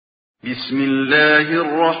بسم الله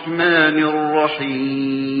الرحمن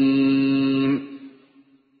الرحيم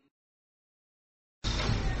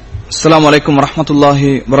السلام عليكم ورحمة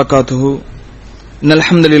الله وبركاته إن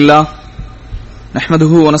الحمد لله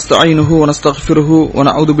نحمده ونستعينه ونستغفره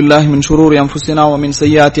ونعوذ بالله من شرور أنفسنا ومن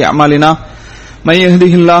سيئات أعمالنا من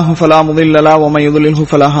يهده الله فلا مضل له ومن يضلله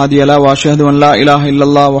فلا هادي له وأشهد أن لا إله إلا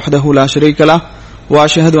الله وحده لا شريك له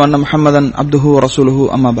وأشهد أن محمدا عبده ورسوله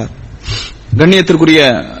أما بعد. கண்ணியத்திற்குரிய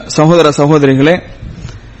சகோதர சகோதரிகளே,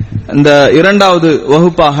 இந்த இரண்டாவது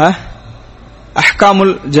வகுப்பாக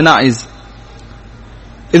அஹ்காமுல் ஜனாயிஸ்,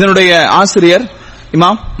 இதனுடைய ஆசிரியர்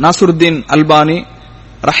இமாம் நாசுருத்தீன் அல்பானி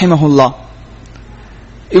ரஹிமஹுல்லா.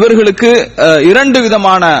 இவர்களுக்கு இரண்டு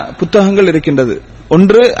விதமான புத்தகங்கள் இருக்கின்றது.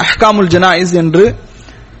 ஒன்று அஹ்காமுல் ஜனாயிஸ் என்று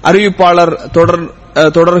அறிவிப்பாளர்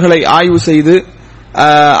தொடர்களை ஆய்வு செய்து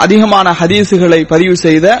அதிகமான ஹதீசுகளை பதிவு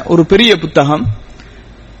செய்த ஒரு பெரிய புத்தகம்.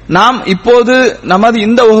 நாம் இப்போது நமது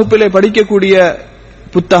இந்த வகுப்பிலே படிக்கக்கூடிய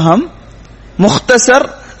புத்தகம் முக்தசர்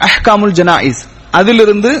அஹ்காமுல் ஜனாயிஸ்,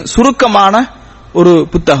 அதிலிருந்து சுருக்கமான ஒரு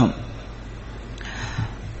புத்தகம்.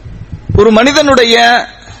 ஒரு மனிதனுடைய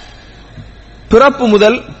பிறப்பு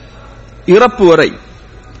முதல் இறப்பு வரை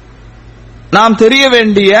நாம் தெரிய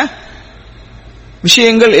வேண்டிய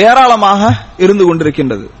விஷயங்கள் ஏராளமாக இருந்து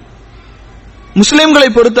கொண்டிருக்கின்றது. முஸ்லிம்களை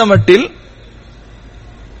பொறுத்தமட்டில்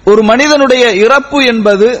ஒரு மனிதனுடைய இறப்பு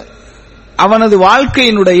என்பது அவனது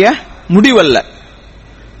வாழ்க்கையினுடைய முடிவல்ல,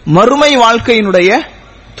 மறுமை வாழ்க்கையினுடைய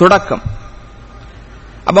தொடக்கம்.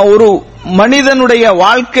 அப்ப ஒரு மனிதனுடைய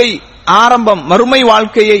வாழ்க்கை ஆரம்பம், மறுமை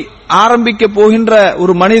வாழ்க்கையை ஆரம்பிக்க போகின்ற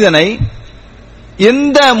ஒரு மனிதனை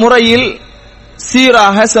எந்த முறையில்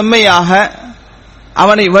சீராக செம்மையாக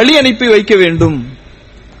அவனை வழி அனுப்பி வைக்க வேண்டும்.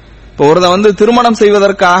 இப்போ ஒருத்தன் திருமணம்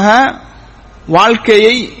செய்வதற்காக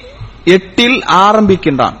வாழ்க்கையை 8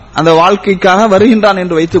 ஆரம்பிக்கின்றான், அந்த வாழ்க்கைக்காக வருகின்றான்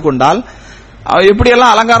என்று வைத்துக் கொண்டால்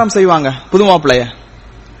எப்படியெல்லாம் அலங்காரம் செய்வாங்க புது மாப்பிளைய.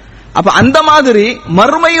 அப்ப அந்த மாதிரி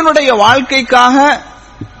மறுமையினுடைய வாழ்க்கைக்காக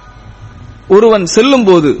ஒருவன் செல்லும்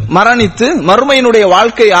போது, மரணித்து மறுமையினுடைய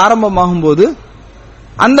வாழ்க்கை ஆரம்பமாகும் போது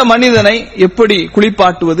அந்த மனிதனை எப்படி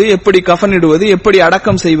குளிப்பாட்டுவது, எப்படி கஃனிடுவது, எப்படி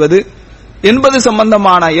அடக்கம் செய்வது என்பது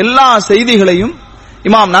சம்பந்தமான எல்லா செய்திகளையும்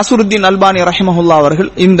இமாம் நாசுருத்தீன் அல்பானி ரஹிமஹுல்லா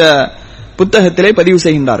அவர்கள் இந்த புத்தகத்திலே பதிவு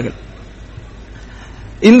செய்கின்றார்கள்.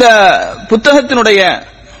 இந்த புத்தகத்தினுடைய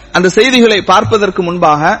அந்த செய்திகளை பார்ப்பதற்கு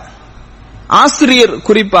முன்பாக ஆசிரியர்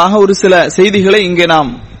குறிப்பாக ஒரு சில செய்திகளை இங்கே நாம்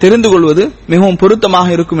தெரிந்து கொள்வது மிகவும் பொருத்தமாக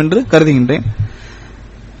இருக்கும் என்று கருதுகின்றேன்.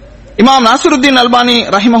 இமாம் நாசுருத்தீன் அல்பானி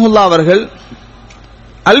ரஹிமஹுல்லா அவர்கள்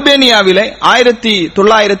அல்பேனியாவிலே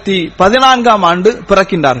 1914 ஆண்டு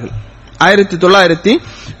பிறக்கின்றார்கள்.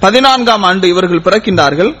 1914 ஆண்டு இவர்கள்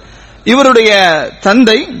பிறக்கின்றார்கள். இவருடைய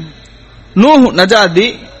தந்தை நூஹ் நஜாதி.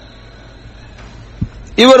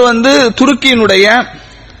 இவர் துருக்கியினுடைய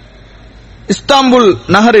இஸ்தாம்புல்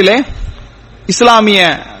நகரிலே இஸ்லாமிய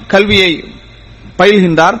கல்வியை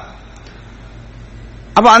பயில்கின்றார்.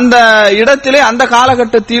 அப்ப அந்த இடத்திலே அந்த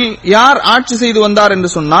காலகட்டத்தில் யார் ஆட்சி செய்து வந்தார் என்று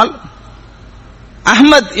சொன்னால்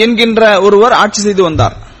அஹ்மத் என்கின்ற ஒருவர் ஆட்சி செய்து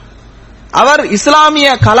வந்தார். அவர் இஸ்லாமிய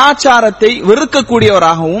கலாச்சாரத்தை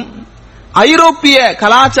வெறுக்கக்கூடியவராகவும் ஐரோப்பிய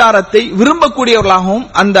கலாச்சாரத்தை விரும்பக்கூடியவர்களாகவும்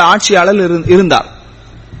அந்த ஆட்சியாளர் இருந்தார்.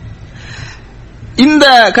 இந்த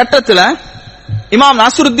கட்டத்தில் இமாம்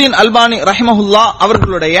நாசுருத்தீன் அல்பானி ரஹிமஹுல்லா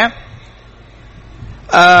அவர்களுடைய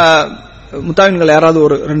முத்தாவின்கள் யாராவது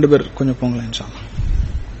ஒரு 2 பேர் கொஞ்சம் போங்களேன் இன்ஷா அல்லாஹ்.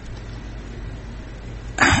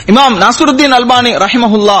 இமாம் நாசுருத்தீன் அல்பானி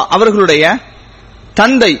ரஹிமஹுல்லா அவர்களுடைய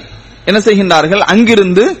தந்தை என்ன செய்கின்றார்கள்,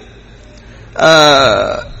 அங்கிருந்து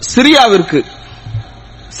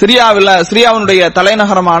சிரியாவினுடைய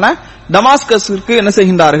தலைநகரமான டமாஸ்கஸிற்கு என்ன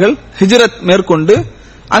செய்கின்றார்கள், ஹிஜ்ரத் மேற்கொண்டு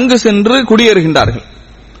அங்கு சென்று குடியேறுகின்றார்கள்.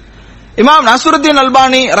 இமாம் நாசுருத்தீன்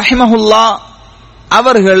அல்பானி ரஹிமஹுல்லா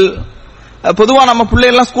அவர்கள் பொதுவா நம்ம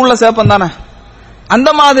பிள்ளைகள் ஸ்கூல்ல சேர்ப்போம் தானே, அந்த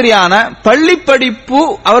மாதிரியான பள்ளி படிப்பு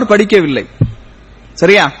அவர் படிக்கவில்லை.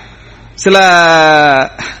 சரியா? சில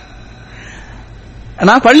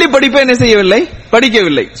பள்ளி படிப்பை என்ன செய்யவில்லை,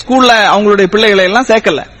 படிக்கவில்லை. ஸ்கூல்ல அவங்களுடைய பிள்ளைகளை எல்லாம்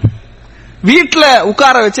சேர்க்கல. வீட்டுல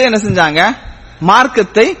உட்கார வச்சு என்ன செஞ்சாங்க,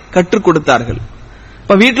 மார்க்கத்தை கற்றுக் கொடுத்தார்கள்.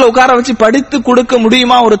 இப்ப வீட்டுல உட்கார வச்சு படித்து கொடுக்க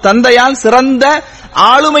முடியுமா? ஒரு தந்தையால் சிறந்த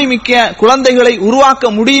ஆளுமை மிக்க குழந்தைகளை உருவாக்க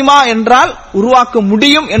முடியுமா என்றால் உருவாக்க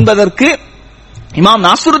முடியும் என்பதற்கு இமாம்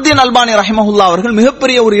நாசுருத்தீன் அல்பானி ரஹிமஹுல்லா அவர்கள்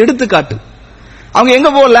மிகப்பெரிய ஒரு எடுத்துக்காட்டு. அவங்க எங்க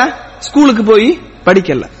போல, ஸ்கூலுக்கு போய்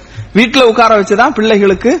படிக்கல, வீட்டுல உட்கார வச்சுதான்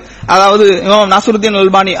பிள்ளைகளுக்கு, அதாவது இமாம் நாசுருத்தீன்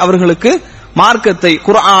அல்பானி அவர்களுக்கு மார்க்கத்தை,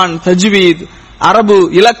 குர்ஆன், தஜ்வீத், அரபு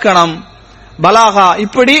இலக்கணம், பலாகா,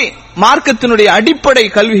 இப்படி மார்க்கத்தினுடைய அடிப்படை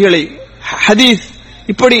கல்விகளை, ஹதீஸ்,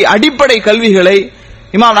 இப்படி அடிப்படை கல்விகளை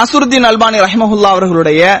இமாம் நாசுருத்தீன் அல்பானி ரஹிமஹுல்லா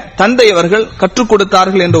அவர்களுடைய தந்தை அவர்கள் கற்றுக்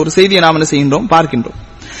கொடுத்தார்கள் என்ற ஒரு செய்தியை நாம் என்ன செய்கின்றோம், பார்க்கின்றோம்.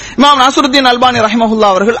 இமாம் நாசருத்தீன் அல்பானி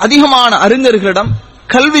ரஹிமஹுல்லாஹ் அவர்கள் அதிகமான அறிஞர்களிடம்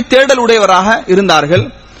கல்வி தேடல் உடையவராக இருந்தார்கள்.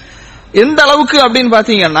 எந்த அளவுக்கு அப்படின்னு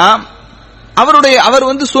பாத்தீங்கன்னா, அவர்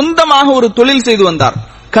சொந்தமாக ஒரு தொழில் செய்து வந்தார்.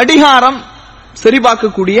 கடிகாரம்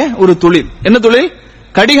சரிபார்க்கக்கூடிய ஒரு தொழில். என்ன தொழில்?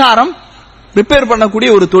 கடிகாரம் ரிப்பேர் பண்ணக்கூடிய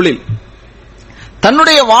ஒரு தொழில்.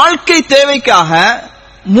 தன்னுடைய வாழ்க்கை தேவைக்காக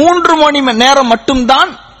 3 மணி நேரம் மட்டும்தான்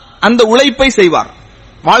அந்த உழைப்பை செய்வார்.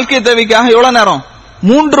 வாழ்க்கை தேவைக்காக எவ்வளவு நேரம்?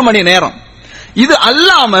 3 மணி நேரம். இது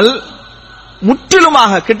அல்லாமல்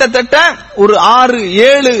முற்றிலுமாக கிட்டத்தட்ட ஒரு 6,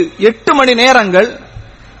 7, 8 மணி நேரங்கள்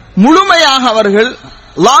முழுமையாக அவர்கள்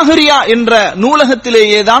லாஹரியா என்ற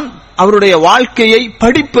நூலகத்திலேயே தான் அவருடைய வாழ்க்கையை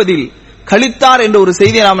படிப்பதில் கழித்தார் என்ற ஒரு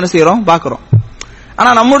செய்தியை நாம் என்ன செய்யறோம், பார்க்கிறோம். ஆனா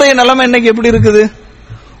நம்முடைய நிலைமை இன்னைக்கு எப்படி இருக்குது?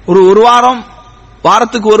 ஒரு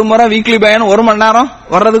வாரத்துக்கு ஒரு முறை வீக்லி பயன் 1 மணி நேரம்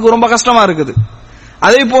வர்றதுக்கு ரொம்ப கஷ்டமா இருக்குது.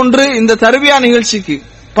 அதே போன்று இந்த தர்பியா நிகழ்ச்சிக்கு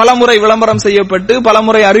பலமுறை விளம்பரம் செய்யப்பட்டு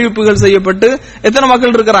பலமுறை அறிவிப்புகள் செய்யப்பட்டு எத்தனை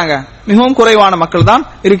மக்கள் இருக்கிறாங்க? மிகவும் குறைவான மக்கள் தான்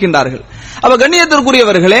இருக்கின்றார்கள். அப்ப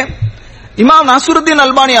கண்ணியத்திற்குரியவர்களே, இமாம் நாசருத்தீன்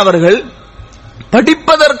அல்பானி அவர்கள்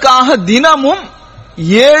படிப்பதற்காக தினமும்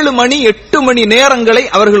 7 மணி 8 மணி நேரங்களை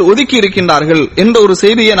அவர்கள் ஒதுக்கி இருக்கின்றார்கள் என்ற ஒரு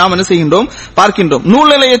செய்தியை நாம் என்ன செய்கின்றோம், பார்க்கின்றோம்.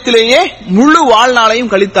 நூல் நிலையத்திலேயே முழு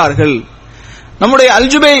வாழ்நாளையும் கழித்தார்கள். நம்முடைய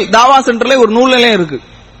அல்ஜுபை தாவா சென்டர்ல ஒரு நூல் நிலையம் இருக்கு.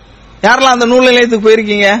 யாரெல்லாம் அந்த நூல் நிலையத்துக்கு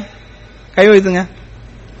போயிருக்கீங்க? கை வைத்துங்க.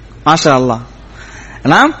 மாஷா அல்லாஹ்.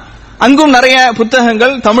 அங்கும் நிறைய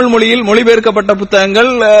புத்தகங்கள், தமிழ் மொழியில் மொழிபெயர்க்கப்பட்ட புத்தகங்கள்,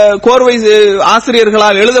 கோர்வை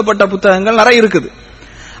ஆசிரியர்களால் எழுதப்பட்ட புத்தகங்கள் நிறைய இருக்குது.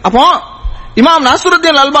 அப்போ இமாம்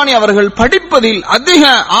நாசருத்தீன் அல்பானி அவர்கள் படிப்பதில் அதிக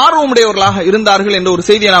ஆர்வமுடையவர்களாக இருந்தார்கள் என்ற ஒரு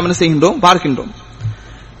செய்தியை நாம் என்ன செய்கின்றோம், பார்க்கின்றோம்.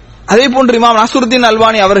 அதே போன்று இமாம் நாசருத்தீன்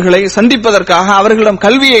அல்பானி அவர்களை சந்திப்பதற்காக, அவர்களிடம்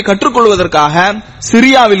கல்வியை கற்றுக்கொள்வதற்காக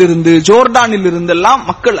சிரியாவில் இருந்து, ஜோர்டானில் இருந்து எல்லாம்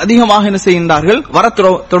மக்கள் அதிகமாக என்ன செய்கின்றார்கள், வர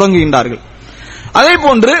தொடங்குகின்றார்கள். அதே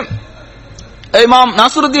போன்று இமாம்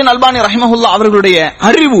நாசருத்தீன் அல்பானி ரஹிமஹுல்லாஹ் அவர்களுடைய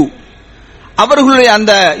அறிவு, அவர்களுடைய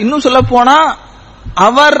அந்த இன்னும் சொல்ல போனா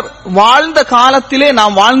அவர் வாழ்ந்த காலத்திலே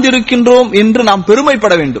நாம் வாழ்ந்திருக்கின்றோம் என்று நாம்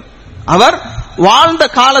பெருமைப்பட வேண்டும். அவர் வாழ்ந்த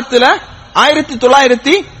காலத்தில்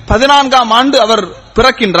 1914ஆம் ஆண்டு அவர்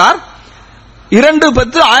பிறக்கின்றார்.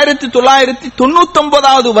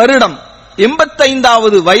 2/10/1999வது வருடம்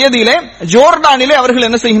 85வது வயதிலே ஜோர்டானிலே அவர்கள்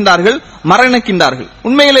என்ன செய்கின்றார்கள், மரணிக்கின்றார்கள்.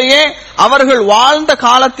 உண்மையிலேயே அவர்கள் வாழ்ந்த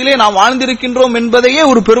காலத்திலே நாம் வாழ்ந்திருக்கின்றோம் என்பதையே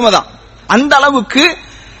ஒரு பெருமைதான். அந்த அளவுக்கு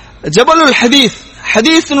ஜபலுல் ஹதீஸ்,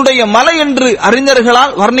 ஹதீஸினுடைய மலை என்று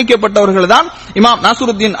அறிஞர்களால் வர்ணிக்கப்பட்டவர்கள் தான் இமாம்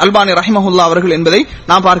நாசருத்தீன் அல்பானி ரஹிமஹுல்லாஹ் அவர்கள் என்பதை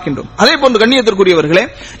நாம் பார்க்கின்றோம். அதே போன்று கண்ணியத்திற்குரியவர்களே,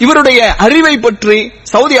 இவருடைய அறிவை பற்றி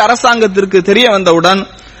சவுதி அரசாங்கத்திற்கு தெரிய வந்தவுடன்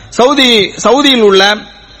சவுதியில் உள்ள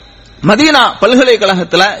மதீனா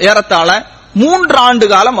பல்கலைக்கழகத்தில் ஏறத்தாழ 3 ஆண்டு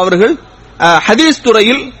காலம் அவர்கள் ஹதீஸ்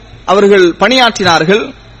துறையில் அவர்கள் பணியாற்றினார்கள்.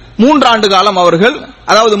 3 ஆண்டு காலம் அவர்கள்,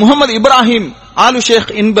 அதாவது முகமது இப்ராஹிம் ஆலு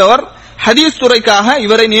ஷேக் என்பவர் ஹதீஸ் துறைக்காக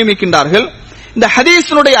இவரை நியமிக்கின்றார்கள். இந்த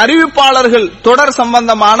ஹதீஸினுடைய அறிவிப்பாளர்கள் தொடர்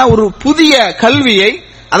சம்பந்தமான ஒரு புதிய கல்வியை,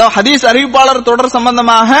 அதாவது ஹதீஸ் அறிவிப்பாளர் தொடர்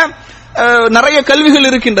சம்பந்தமாக நிறைய கல்விகள்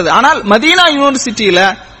இருக்கின்றது. ஆனால் மதீனா யூனிவர்சிட்டியில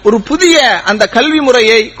ஒரு புதிய அந்த கல்வி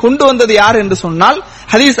முறையை கொண்டு வந்தது யார் என்று சொன்னால்,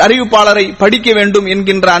 ஹதீஸ் அறிவிப்பாளரை படிக்க வேண்டும்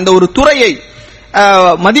என்கின்ற அந்த ஒரு துறையை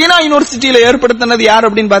மதீனா யூனிவர்சிட்டியில ஏற்படுத்தினது யார்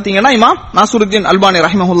அப்படின்னு பாத்தீங்கன்னா இமாம் நாசருத்தீன் அல்பானி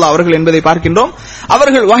ரஹிமஹுல்லாஹ் அவர்கள் என்பதை பார்க்கின்றோம்.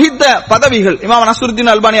 அவர்கள் வகித்த பதவிகள், இமாம்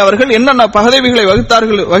நாசருத்தீன் அல்பானி அவர்கள் என்னென்ன பதவிகளை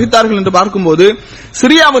வகித்தார்கள் என்று பார்க்கும்போது,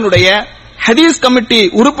 சிரியாவினுடைய ஹதீஸ் கமிட்டி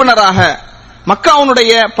உறுப்பினராக,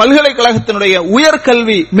 மக்காவுடைய பல்கலைக்கழகத்தினுடைய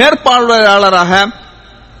உயர்கல்வி மேற்பார்வையாளராக,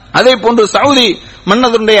 அதே போன்று சவுதி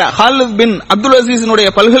மன்னருடைய ஹாலித் பின் அப்துல் அசீஸினுடைய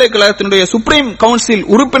பல்கலைக்கழகத்தினுடைய சுப்ரீம் கவுன்சில்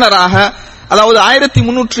உறுப்பினராக, அதாவது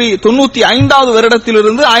 1395வது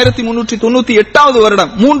வருடத்திலிருந்து 1398வது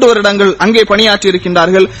வருடம் 3 வருடங்கள் அங்கே பணியாற்றி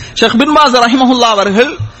இருக்கின்றார்கள். ஷேக் பின் பாஸ் ரஹிமஹுல்லாஹ்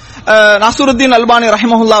அவர்கள் நாசருத்தீன் அல்பானி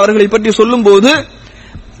ரஹிமஹுல்லாஹ் அவர்களை பற்றி சொல்லும் போது,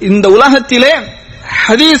 இந்த உலகத்திலே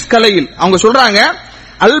ஹதீஸ் கலையில் அவங்க சொல்றாங்க,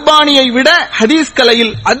 அல்பானியை விட ஹதீஸ்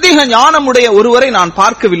கலையில் அதிக ஞானமுடைய ஒருவரை நான்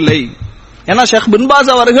பார்க்கவில்லை. ஏன்னா ஷேக் பின்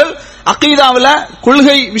பாஸ் அவர்கள் அகீதாவில,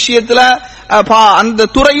 கொள்கை விஷயத்துல, அந்த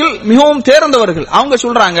துறையில் மிகவும் தேர்ந்தவர்கள். அவங்க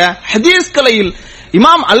சொல்றாங்க, ஹதீஸ் கலையில்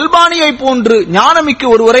இமாம் அல்பானியை போன்று ஞானமிக்க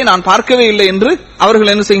ஒருவரை நான் பார்க்கவே இல்லை என்று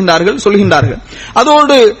அவர்கள் என்ன செய்கின்றார்கள், சொல்கின்றார்கள்.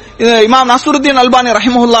 அதோடு இமாம் நாசருத்தீன் அல்பானி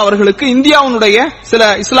ரஹிமஹுல்லாஹ் அவர்களுக்கு இந்தியாவுடைய சில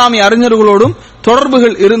இஸ்லாமிய அறிஞர்களோடும்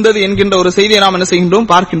தொடர்புகள் இருந்தது என்கின்ற ஒரு செய்தியை நாம் என்ன செய்கின்றோம்,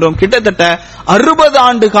 பார்க்கின்றோம். கிட்டத்தட்ட 60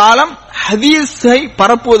 ஆண்டு காலம் ஹதீஸை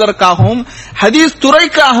பரப்புவதற்காகவும் ஹதீஸ்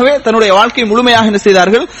துறைக்காகவே தன்னுடைய வாழ்க்கை முழுமையாக என்ன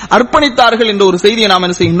செய்தார்கள், அர்ப்பணித்தார்கள் என்ற ஒரு செய்தியை நாம்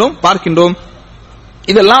என்ன செய்கின்றோம், பார்க்கின்றோம்.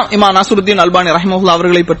 இதெல்லாம் இமாம் நாசருத்தீன் அல்பானி ரஹிமஹுல்லாஹ்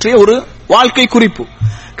அவர்களை பற்றிய ஒரு வாழ்க்கை குறிப்பு.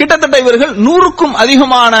 கிட்டத்தட்ட இவர்கள் 100க்கும்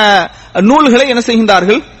அதிகமான நூல்களை என்ன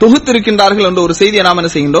செய்கின்றார்கள், தொகுத்திருக்கின்றார்கள் என்ற ஒரு செய்தியை நாம் என்ன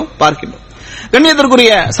செய்கின்றோம், பார்க்கின்றோம்.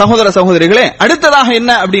 கண்ணியத்திற்குரிய சகோதர சகோதரிகளே, அடுத்ததாக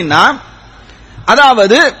என்ன அப்படின்னா,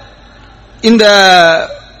 அதாவது இந்த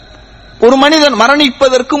ஒரு மனிதன்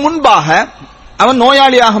மரணிப்பதற்கு முன்பாக அவன்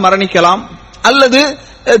நோயாளியாக மரணிக்கலாம், அல்லது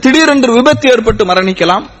திடீரென்று விபத்து ஏற்பட்டு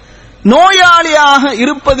மரணிக்கலாம். நோயாளியாக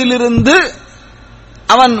இருப்பதிலிருந்து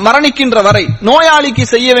அவன் மரணிக்கின்ற வரை நோயாளிக்கு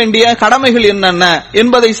செய்ய வேண்டிய கடமைகள் என்னென்ன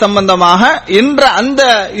என்பதை சம்பந்தமாக என்ற அந்த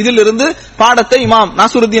இதிலிருந்து பாடத்தை இமாம்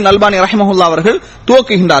நாசருத்தீன் அல்பானி ரஹிமஹுல்லாஹ் அவர்கள்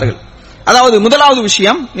துவக்குகின்றார்கள். அதாவது முதலாவது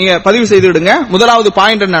விஷயம் நீங்க பதிவு செய்துடுங்க. முதலாவது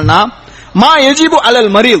பாயிண்ட் என்னன்னா, மா யஜிபு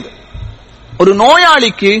அலல் மரீத், ஒரு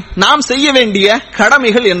நோயாளிக்கு நாம் செய்ய வேண்டிய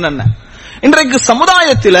கடமைகள் என்னென்ன. இன்றைக்கு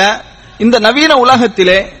சமுதாயத்தில, இந்த நவீன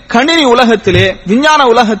உலகத்திலே, கணினி உலகத்திலே, விஞ்ஞான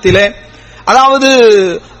உலகத்திலே, அதாவது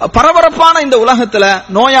பரபரப்பான இந்த உலகத்துல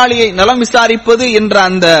நோயாளியை நலம் விசாரிப்பது என்ற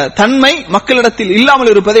அந்த தன்மை மக்களிடத்தில்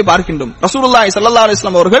இல்லாமல் இருப்பதை பார்க்கின்றோம். ரசூலுல்லாஹி ஸல்லல்லாஹு அலைஹி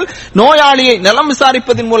வஸல்லம் அவர்கள் நோயாளியை நலம்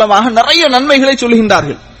விசாரிப்பதன் மூலமாக நிறைய நன்மைகளை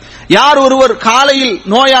சொல்கின்றார்கள். யார் ஒருவர் காலையில்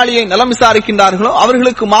நோயாளியை நலம் விசாரிக்கின்றார்களோ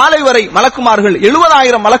அவர்களுக்கு மாலை வரை மலக்குமார்கள்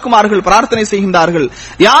 70,000 மலக்குமார்கள் பிரார்த்தனை செய்கின்றார்கள்.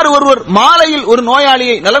 யார் ஒருவர் மாலையில் ஒரு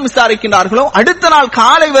நோயாளியை நலம் விசாரிக்கின்றார்களோ அடுத்த நாள்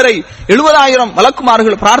காலை வரை 70,000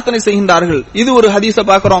 மலக்குமார்கள் பிரார்த்தனை செய்கின்றார்கள். இது ஒரு ஹதீஸ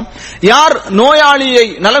பார்க்கிறோம். யார் நோயாளியை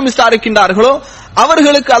நலம் விசாரிக்கின்றார்களோ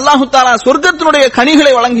அவர்களுக்கு அல்லாஹு தஆலா சொர்க்கத்தினுடைய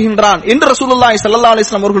கனிகளை வழங்குகின்றான் என்று ரசூலுல்லாஹி ஸல்லல்லாஹு அலைஹி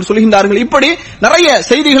வஸல்லம் அவர்கள் சொல்கின்றார்கள். இப்படி நிறைய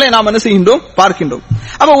செய்திகளை நாம் என்ன செய்கின்றோம், பார்க்கின்றோம்.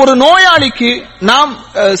 அப்ப ஒரு நோயாளிக்கு நாம்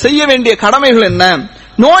செய்ய வேண்டிய கடமைகள் என்ன,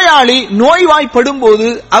 நோயாளி நோய்வாய்ப்படும் போது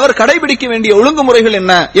அவர் கடைபிடிக்க வேண்டிய ஒழுங்குமுறைகள்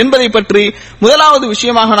என்ன என்பதை பற்றி முதலாவது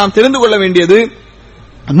விஷயமாக நாம் தெரிந்து கொள்ள வேண்டியது,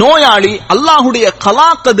 நோயாளி அல்லாஹுடைய கலா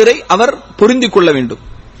கதிரை அவர் புரிந்து கொள்ள வேண்டும்.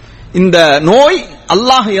 இந்த நோய்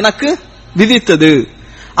அல்லாஹ் எனக்கு விதித்தது,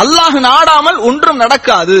 அல்லாஹ் நாடாமல் ஒன்றும்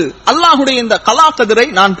நடக்காது, அல்லாஹுடைய இந்த கலா கதிரை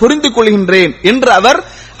நான் புரிந்து கொள்கின்றேன் என்று அவர்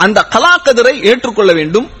அந்த கலா கதிரை ஏற்றுக்கொள்ள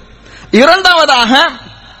வேண்டும். இரண்டாவதாக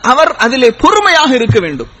அவர் அதிலே பொறுமையாக இருக்க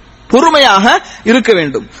வேண்டும், பொறுமையாக இருக்க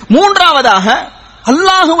வேண்டும். மூன்றாவதாக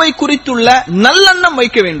அல்லாஹுவை குறித்துள்ள நல்லெண்ணம்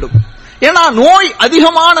வைக்க வேண்டும். ஏன்னா நோய்,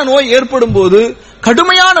 அதிகமான நோய் ஏற்படும் போது,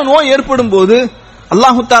 கடுமையான நோய் ஏற்படும் போது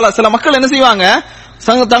அல்லாஹு தஆலா, சில மக்கள் என்ன செய்வாங்க,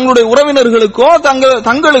 தங்களுடைய உறவினர்களுக்கோ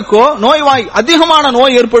தங்களுக்கோ நோய்வாய் அதிகமான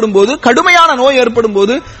நோய் ஏற்படும் போது, கடுமையான நோய் ஏற்படும்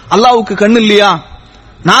போது, அல்லாஹ்வுக்கு கண்ணு இல்லையா,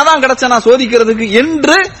 நான் தான் கிடைச்சேன் நான் சோதிக்கிறதுக்கு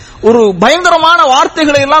என்று ஒரு பயங்கரமான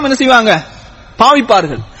வார்த்தைகளை எல்லாம் என்ன செய்வாங்க,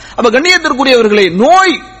 பாவிப்பார்கள். அப்ப கண்ணியத்திற்குரியவர்களே,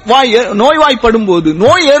 நோய்வாய்ப்படும் போது,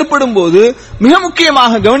 நோய் ஏற்படும் போது மிக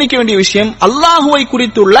முக்கியமாக கவனிக்க வேண்டிய விஷயம் அல்லாஹுவை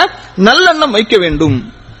குறித்துள்ள நல்லெண்ணம் வைக்க வேண்டும்.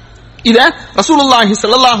 இத ரசூலுல்லாஹி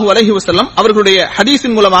ஸல்லல்லாஹு அலைஹி வஸல்லம் அவர்களுடைய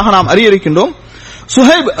ஹதீஸின் மூலமாக நாம் அறிய இருக்கின்றோம்.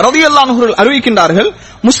 சுஹைப் ரலியல்லாஹு அன்ஹு அறிவிக்கின்றார்கள்,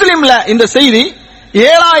 முஸ்லிம்ல இந்த செய்தி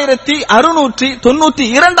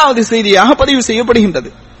 7692வது செய்தியாக பதிவு செய்யப்படுகின்றது.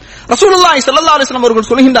 ரசூலுல்லாஹி ஸல்லல்லாஹு அலைஹி வஸல்லம் அவர்கள்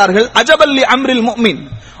சொல்கின்றார்கள், அஜபல் லி அம்ரில் முஃமின்,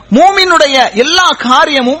 மூமினுடைய எல்லா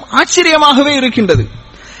காரியமும் ஆச்சரியமாகவே இருக்கின்றது.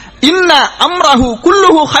 இன்ன அம்ரஹு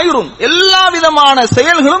குல்லுஹு கைரும், எல்லா விதமான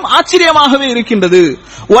செயல்களும் ஆச்சரியமாகவே இருக்கின்றது.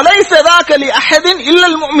 வலைஸ ذاك لأحد إلا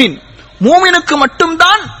المؤمن, மூமினுக்கு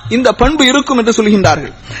மட்டும்தான் இந்த பண்பு இருக்கும் என்று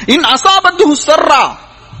சொல்கின்றார்கள். இன் அஸாபத்துஹு ஸர்ரா,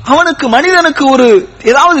 அவனுக்கு மனிதனுக்கு ஒரு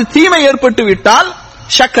ஏதாவது தீமை ஏற்பட்டு விட்டால்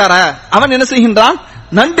ஷக்கர, அவன் என்ன செய்கின்றான்,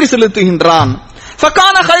 நன்றி செலுத்துகின்றான்.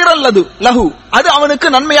 ஃபகான கைரல் லஹு, அது அவனுக்கு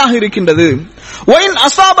நன்மையாக இருக்கின்றது. ஒயின்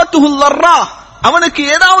அஸாபத்துஹு ல்லர்ரா, அவனுக்கு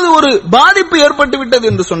ஏதாவது ஒரு பாதிப்பு ஏற்பட்டு விட்டது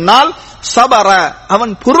என்று சொன்னால் சபர,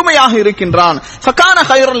 அவன் பொறுமையாக இருக்கின்றான். ஃபகான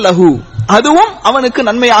கைரல் லஹு, அதுவும் அவனுக்கு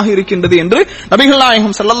நன்மையாக இருக்கின்றது என்று நபிகள்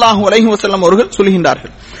நாயகம் ஸல்லல்லாஹு அலைஹி வஸல்லம் அவர்கள்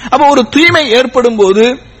சொல்கின்றார்கள். அப்ப ஒரு தீமை ஏற்படும் போது,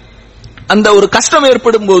 அந்த ஒரு கஷ்டம்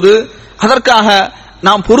ஏற்படும் போது அதற்காக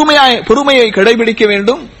நாம் பொறுமையை கடைபிடிக்க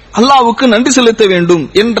வேண்டும், அல்லாஹ்வுக்கு நன்றி செலுத்த வேண்டும்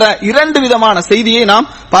என்ற இரண்டு விதமான செய்தியை நாம்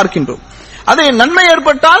பார்க்கின்றோம். அதே நன்மை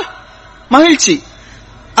ஏற்பட்டால் மகிழ்ச்சி,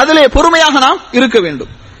 அதிலே பொறுமையாக நாம் இருக்க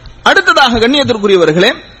வேண்டும். அடுத்ததாக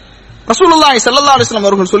கண்ணியத்திற்குரியவர்களே, ரசூலுல்லாஹி ஸல்லல்லாஹு அலைஹி வஸல்லம்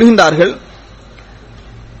அவர்கள் சொல்கின்றார்கள்,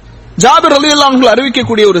 ஜாபிர் ரலியல்லாஹு அன்ஹு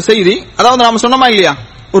அறிவிக்கக்கூடிய ஒரு செய்தி, அதாவது நாம சொன்னோமா இல்லையா,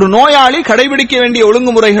 ஒரு நோயாளி கடைபிடிக்க வேண்டிய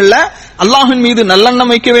ஒழுங்குமுறைகள்ல அல்லாஹ்வின் மீது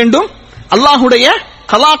நல்லெண்ணம் வைக்க வேண்டும், அல்லாஹ்வுடைய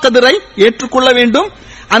கலா கதிரை ஏற்றுக்கொள்ள வேண்டும்,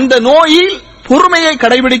 அந்த நோயில் பொறுமையை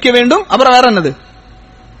கடைபிடிக்க வேண்டும். அப்புறம் வேற என்னது,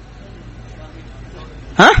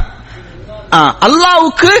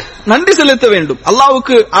 அல்லாஹ்வுக்கு நன்றி செலுத்த வேண்டும்.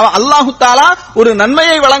 அல்லாஹு தஆலா ஒரு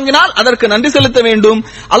நன்மையை வழங்கினால் அதற்கு நன்றி செலுத்த வேண்டும்.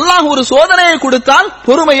 அல்லாஹ் ஒரு சோதனையை கொடுத்தால்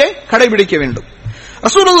பொறுமையை கடைபிடிக்க வேண்டும்.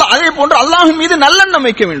 ரசூலுல்லாஹ் அதே போன்று அல்லாஹ்வின் மீது நல்லெண்ணம்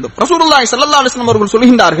வைக்க வேண்டும். ரசூலுல்லாஹி ஸல்லல்லாஹு அலைஹி வஸல்லம் அவர்கள்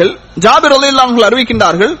சொல்கின்றார்கள், ஜாபிர் ரலியல்லாஹு அன்ஹு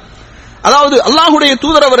அறிவிக்கின்றார்கள், அதாவது அல்லாஹ்வுடைய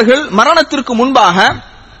தூதர் அவர்கள் மரணத்திற்கு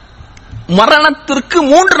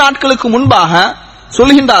 3 நாட்களுக்கு முன்பாக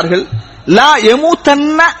சொல்கின்றார்கள், லா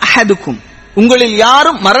யமூதன்ன அஹதுக்கும், உங்களில்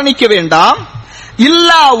யாரும் மரணிக்க வேண்டாம்,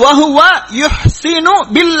 இல்லா வஹுவ யுஹ்சினு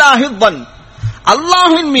பில்லாஹி ظن,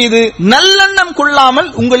 அல்லாஹ்வின் மீது நல்லெண்ணம் கொள்ளாமல்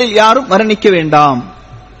உங்களில் யாரும் மரணிக்க வேண்டாம்.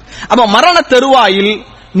 அப்ப மரண தருவாயில்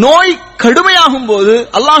நோய் கடுமையாகும் போது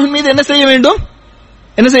அல்லாஹ்வின் மீது என்ன செய்ய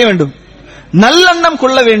வேண்டும்? நல்லெண்ணம்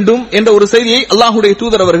கொள்ள வேண்டும் என்ற ஒரு செய்தியை அல்லாஹ்வுடைய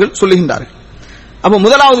தூதர் அவர்கள் சொல்லுகின்றார்கள். அப்ப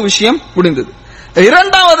முதலாவது விஷயம் முடிந்தது.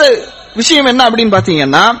 இரண்டாவது விஷயம் என்ன அப்படின்னு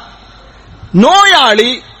பாத்தீங்கன்னா, நோயாளி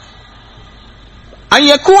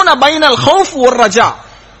அய்யகூன பைனல் ஹௌஃப் வர் ரஜா,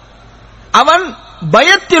 அவன்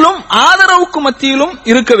பயத்திலும் ஆதரவுக்கு மத்தியிலும்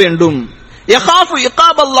இருக்க வேண்டும். யகாஃபு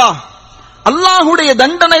இகாப் அல்லாஹ், அல்லாஹ்வுடைய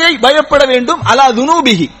தண்டனையை பயப்பட வேண்டும். அலா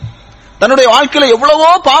துனூபிஹி, தன்னுடைய வாழ்க்கையில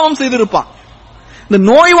எவ்வளவோ பாவம் செய்திருப்பான். இந்த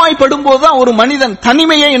நோய்வாய்ப்படும் போதுதான் ஒரு மனிதன்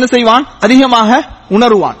தனிமையை என்ன செய்வான்? அதிகமாக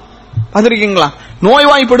உணருவான். பார்த்திருக்கீங்களா?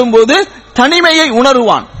 நோய்வாய்ப்படும் போது தனிமையை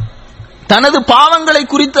உணருவான், தனது பாவங்களை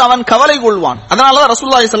குறித்து அவன் கவலை கொள்வான். அதனாலதான்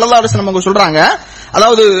ரசூலுல்லாஹி ஸல்லல்லாஹு அலைஹி வஸல்லம் அவங்க சொல்றாங்க,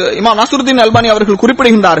 அதாவது இமாம் நஸ்ருத்தீன் அல்பானி அவர்கள்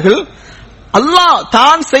குறிப்பிடுகின்றார்கள், அல்லாஹ்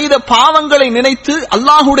தான் செய்த பாவங்களை நினைத்து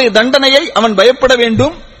அல்லாஹ்வுடைய தண்டனையை அவன் பயப்பட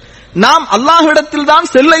வேண்டும். நாம் அல்லாஹ்விடத்தில் தான்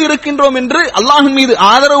செல்ல இருக்கின்றோம் என்று அல்லாஹ்வின் மீது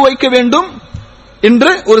ஆதரவு வைக்க வேண்டும்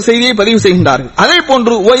என்று ஒரு செய்தியை பதிவு செய்கின்றார்கள். அதே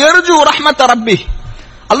போன்று வயர்ஜு ரஹ்மத் ரப்பி,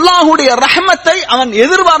 அல்லாஹ்வுடைய ரஹ்மத்தை அவன்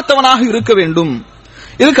எதிர்பார்த்தவனாக இருக்க வேண்டும்.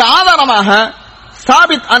 இதுக்கு ஆதாரமாக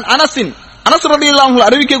சாபித் அனஸ் ரலியல்லாஹு அன்ஹு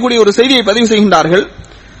அறிவிக்கக்கூடிய ஒரு செய்தியை பதிவு செய்கின்றார்கள்.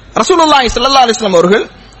 ரசூலுல்லாஹி ஸல்லல்லாஹு அலைஹி வஸல்லம் அவர்கள்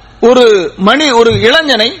ஒரு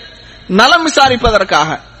இளைஞனை நலம் விசாரிப்பதற்காக,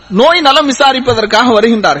 நோய் நலம் விசாரிப்பதற்காக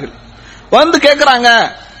வருகின்றார்கள். வந்து கேட்கிறாங்க,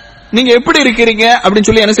 நீங்க எப்படி இருக்கிறீங்க அப்படின்னு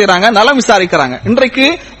சொல்லி என்ன செய்யறாங்க? நலம் விசாரிக்கிறாங்க. இன்றைக்கு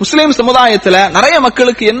முஸ்லிம் சமுதாயத்துல நிறைய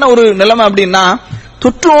மக்களுக்கு என்ன ஒரு நிலைமை அப்படின்னா,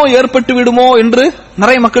 தொற்றோ ஏற்பட்டு விடுமோ என்று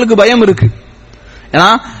நிறைய மக்களுக்கு பயம் இருக்கு. ஏன்னா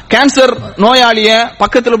கேன்சர் நோயாளிய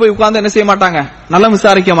பக்கத்துல போய் உட்கார்ந்து என்ன செய்ய மாட்டாங்க? நலம்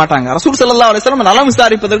விசாரிக்க மாட்டாங்க. ரசூல் ஸல்லல்லாஹு அலைஹி வஸல்லம் நலம்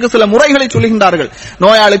விசாரிப்பதற்கு சில முறைகளை சொல்லுகின்றார்கள்.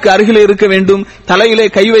 நோயாளிக்கு அருகிலே இருக்க வேண்டும், தலையிலே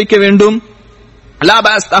கை வைக்க வேண்டும். லா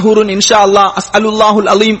பாஸ் தஹூருன் இன்ஷா அல்லாஹ் அஸ்அலுல்லாஹுல்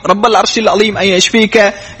அலீம் ரப்பல் அர்ஷில் அலீம் ஐ யஷ்ஃபீக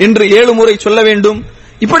என்று 7 முறை சொல்ல வேண்டும்.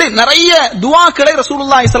 இப்படி நிறைய துஆக்களை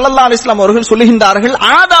ரசூலுல்லாஹி ஸல்லல்லாஹு அலைஹி வஸல்லம் அவர்கள் சொல்லுகின்றார்கள்,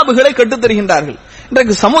 ஆதாபுகளை கற்றுத் தருகின்றார்கள்.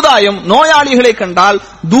 இன்றைக்கு சமுதாயம் நோயாளிகளை கண்டால்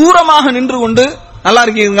தூரமாக நின்று கொண்டு நல்லா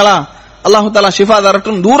இருக்கீங்களா, அல்லாஹு தஆலா ஷிஃபா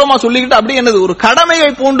தரட்டும் தூரமா சொல்லிக்கிட்டு அப்படி என்னது ஒரு கடமையை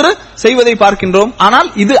போன்று செய்வதை பார்க்கின்றோம். ஆனால்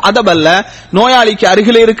இது அதபல்ல. நோயாளிக்கு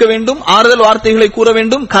அருகிலே இருக்க வேண்டும், ஆறுதல் வார்த்தைகளை கூற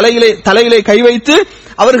வேண்டும், தலையிலே கை வைத்து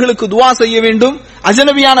அவர்களுக்கு துஆ செய்ய வேண்டும்.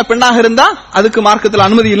 அஜனபியான பெண்ணாக இருந்தா அதுக்கு மார்க்கத்தில்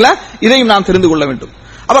அனுமதி இல்ல, இதையும் நாம் தெரிந்து கொள்ள வேண்டும்.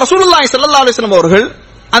 அப்ப ரசூலுல்லாஹி ஸல்லல்லாஹு அலைஹி வஸல்லம் அவர்கள்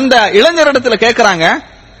அந்த இளைஞரிடத்துல கேட்கறாங்க,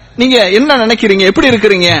 நீங்க என்ன நினைக்கிறீங்க, எப்படி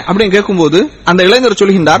இருக்கிறீங்க அப்படின்னு கேட்கும்போது அந்த இளைஞர்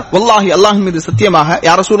சொல்கின்றார், வல்லாஹி அல்லாஹ்வின் மீது சத்தியமாக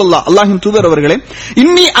யா ரசூலல்லாஹ், அல்லாஹ்வின் தூதர் அவர்களே,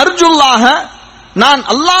 இன்னி அர்ஜுல்லாஹ, நான்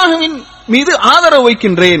அல்லாஹ்வின் மீது ஆதரவு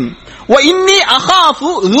வைக்கின்றேன். வ இன்னி அகாஃபு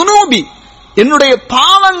ذுனூபி, என்னுடைய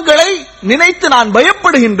பாவங்களை நினைத்து நான்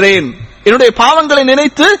பயப்படுகின்றேன். என்னுடைய பாவங்களை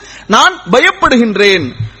நினைத்து நான் பயப்படுகின்றேன்.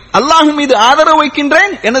 அல்லாஹ்வின் மீது ஆதரவு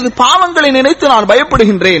வைக்கின்றேன், எனது பாவங்களை நினைத்து நான்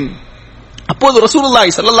பயப்படுகின்றேன். அப்போது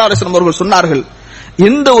ரசூலுல்லாஹி ஸல்லல்லாஹு அலைஹி வஸல்லம் அவர்கள் சொன்னார்கள்,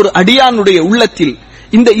 எந்த ஒரு அடியானுடைய உள்ளத்தில்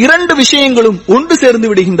இந்த 2 விஷயங்களும் ஒன்று சேர்ந்து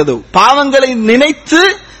விடுகின்றதோ, பாவங்களை நினைத்து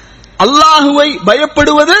அல்லாஹுவை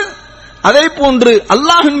பயப்படுவது, அதே போன்று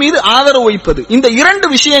அல்லாஹ்வின் மீது ஆதரவு வைப்பது, இந்த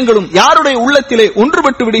 2 விஷயங்களும் யாருடைய உள்ளத்திலே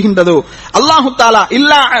ஒன்றுபட்டு விடுகின்றதோ, அல்லாஹு தஆலா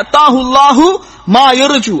இல்லா அத்தாஹுல்லாஹு மா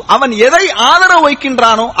யர்ஜு, அவன் எதை ஆதரவு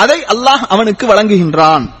வைக்கின்றானோ அதை அல்லாஹ் அவனுக்கு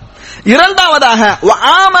வழங்குகின்றான். இரண்டாவதாக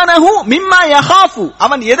வஆமனஹு மிம்மா யகாஃபு,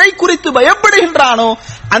 அவன் எதை குறித்து பயப்படுகின்றானோ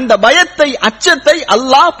அந்த பயத்தை, அச்சத்தை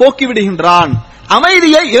அல்லாஹ் போக்கி விடுகின்றான்,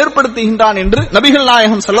 அமைதியை ஏற்படுத்துகின்றான் என்று நபிகள்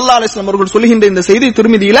நாயகம் ஸல்லல்லாஹு அலைஹி வஸல்லம் அவர்கள் சொல்லுகின்ற இந்த செய்தி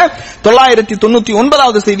திருமிதியில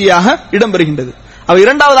 999வது செய்தியாக இடம்பெறுகின்றது. அவ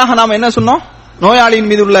இரண்டாவதாக நாம் என்ன சொன்னோம்? நோயாளியின்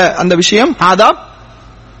மீது உள்ள அந்த விஷயம் ஆதாப்.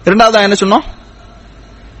 இரண்டாவதாக என்ன சொன்னோம்?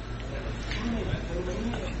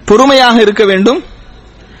 பொறுமையாக இருக்க வேண்டும்.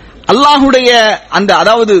 அல்லாஹுடைய அந்த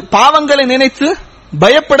அதாவது பாவங்களை நினைத்து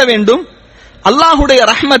பயப்பட வேண்டும். அல்லாஹுடைய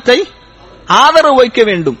ரஹ்மத்தை ஆதரவு வைக்க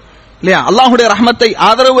வேண்டும் இல்லையா? அல்லாஹுடைய ரஹ்மத்தை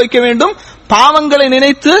ஆதரவு வைக்க வேண்டும், பாவங்களை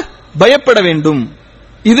நினைத்து பயப்பட வேண்டும்.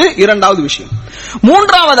 இது இரண்டாவது விஷயம்.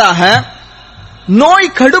 மூன்றாவதாக,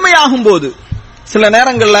 நோய் கடுமையாகும் போது, சில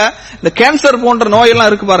நேரங்கள்ல இந்த கேன்சர் போன்ற நோயெல்லாம்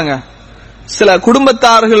இருக்கு பாருங்க, சில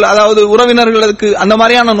குடும்பத்தார்கள் அதாவது உறவினர்களுக்கு அந்த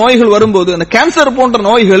மாதிரியான நோய்கள் வரும்போது, அந்த கேன்சர் போன்ற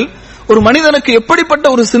நோய்கள் ஒரு மனிதனுக்கு எப்படிப்பட்ட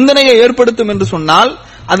ஒரு சிந்தனையை ஏற்படுத்தும் என்று சொன்னால்,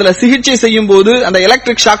 அதுல சிகிச்சை செய்யும் போது அந்த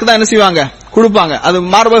எலக்ட்ரிக் ஷாக் தான் என்ன செய்வாங்க? கொடுப்பாங்க. அது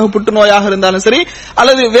மார்பக புற்று நோயாக இருந்தாலும் சரி,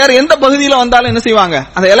 அல்லது வேற எந்த பகுதியில வந்தாலும் என்ன செய்வாங்க?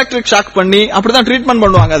 அந்த எலக்ட்ரிக் ஷாக் பண்ணி அப்படிதான் ட்ரீட்மெண்ட்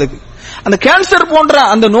பண்ணுவாங்க. அதுக்கு அந்த கேன்சர் போன்ற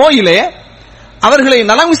அந்த நோயிலே அவர்களை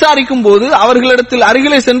நலம் விசாரிக்கும் போது, அவர்களிடத்தில்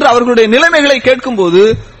அருகிலே சென்று அவர்களுடைய நிலைமைகளை கேட்கும் போது,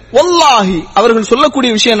 வல்லாஹி அவர்கள்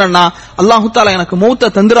சொல்லக்கூடிய விஷயம் என்னன்னா, அல்லாஹு தஆலா எனக்கு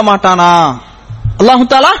மௌத்த தந்திர மாட்டானா, அல்லாஹு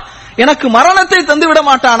தஆலா எனக்கு மரணத்தை தந்துவிட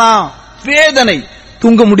மாட்டானா. வேதனை,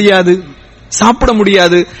 தூங்க முடியாது, சாப்பிட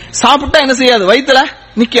முடியாது, சாப்பிட்டா என்ன செய்யாது? வயிற்றுல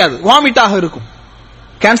நிக்காது, வாமிட்டாக இருக்கும்.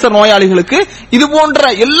 கேன்சர் நோயாளிகளுக்கு இது போன்ற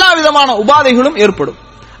எல்லா விதமான உபாதைகளும் ஏற்படும்.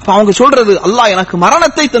 அவங்க சொல்றது, அல்லாஹ் எனக்கு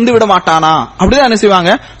மரணத்தை தந்து விட மாட்டானா அப்படிதான் என்ன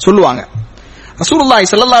செய்வாங்க, சொல்லுவாங்க. ரசூலுல்லாஹி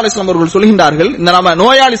ஸல்லல்லாஹு அலைஹி வஸல்லம் அவர்கள் சொல்கின்றார்கள், இந்த நம்ம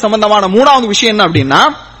நோயாளி சம்பந்தமான மூணாவது விஷயம் என்ன அப்படின்னா,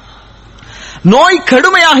 நோய்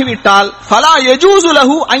கடுமையாகிவிட்டால் ஃபலா யஜூஸு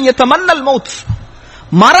லஹு அன் யதமன்னல் மௌத்,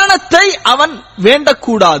 மரணத்தை அவன்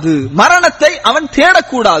வேண்டக்கூடாது, மரணத்தை அவன்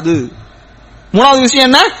தேடக்கூடாது. மூணாவது விஷயம்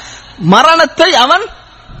என்ன, மரணத்தை அவன்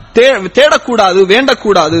தேடக்கூடாது,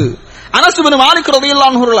 வேண்டக்கூடாது. அனஸ் இப்னு மாலிக் ரலியல்லாஹு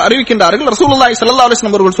அன்ஹு அவர்கள் அறிவிக்கின்றார்கள், ரசூலுல்லாஹி ஸல்லல்லாஹு அலைஹி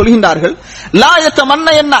வஸல்லம் அவர்கள் சொல்கின்றார்கள், லா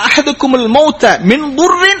யதமன்ன அஹதுக்குமுல் மௌத மின்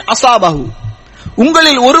துர்ரின் அஸாபஹு,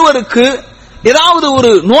 உங்களில் ஒருவருக்கு ஏதாவது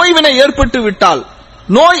ஒரு நோய்வினை ஏற்பட்டு விட்டால்,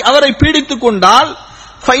 நோய் அவரை பீடித்துக் கொண்டால்,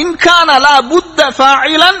 ஃபஇன் கான லா புத்த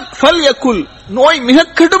ஃபாயிலன் ஃபல்யகுல், நோய் மிக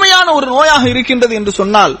கடுமையான ஒரு நோயாக இருக்கின்றது என்று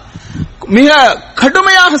சொன்னால், மிக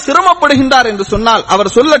கடுமையாக சிரமப்படுகின்றார் என்று சொன்னால்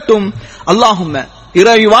அவர் சொல்லட்டும், அல்லாஹும்ம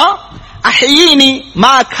இறைவா அஹ்யீனி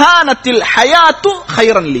மா கானத்தில் ஹயாத்து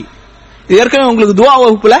கைரன் லி. இது ஏற்கனவே உங்களுக்கு துஆ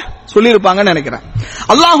வகுப்புல சொல்லி இருப்பாங்கன்னு நினைக்கிறேன்.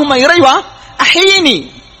 அல்லாஹும்ம இறைவா அஹ்யீனி,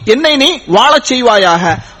 என்னை நீ வாழச் செய்வாயாக,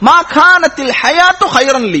 மா கானத்தில் ஹயாத்து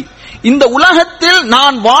கைரன் லி, இந்த உலகத்தில்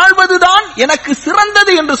நான் வாழ்வதுதான் எனக்கு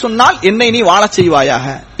சிறந்தது என்று சொன்னால் என்னை நீ வாழச் செய்வாயாக.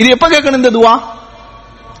 இது எப்ப கேட்கணும் இந்த துஆ?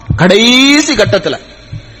 கடைசி கட்டத்துல,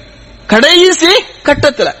 கடைசி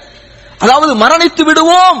கட்டத்துல, அதாவது மரணித்து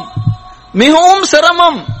விடுவோம், மிகவும்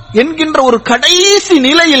சிரமம் என்கின்ற ஒரு கடைசி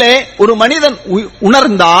நிலையிலே ஒரு மனிதன்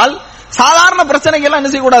உணர்ந்தால், சாதாரண பிரச்சனைகள் எல்லாம்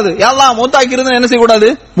என்ன செய்யக்கூடாது, எல்லாம் மௌத்தாக்கிறது என்ன செய்யக்கூடாது,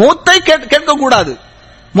 மௌத்தை கேட்கக்கூடாது,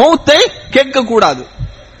 மௌத்தை கேட்கக்கூடாது.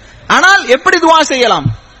 ஆனால் எப்படி துஆ செய்யலாம்?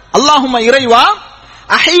 அல்லாஹும்ம இறைவா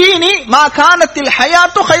அஹ்யீனி மா கானத்தில்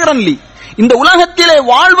ஹயாத்து கைரன் லி, இந்த உலகத்திலே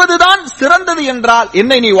வாழ்வதுதான் சிறந்தது என்றால்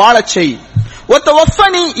என்னை நீ வாழச் செய்.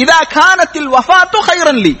 வதவஃபனி இதா கானத்தில் வஃபாத்து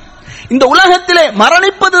கைரன் லி, இந்த உலகத்திலே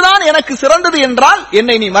மரணிப்பதுதான் எனக்கு சிறந்தது என்றால்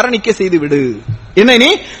என்னை நீ மரணிக்க செய்து விடு, என்னை நீ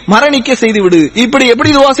மரணிக்க செய்து விடு. இப்படி எப்படி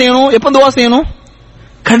துஆ செய்யணும், எப்ப துஆ செய்யணும்?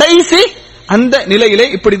 கடைசி அந்த நிலையிலே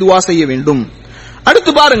இப்படி துஆ செய்ய வேண்டும்.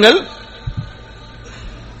 அடுத்து பாருங்கள்,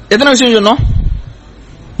 எத்தனை விஷயம் சொன்னோம்?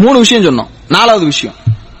 3 விஷயம் சொன்னோம். 4வது விஷயம்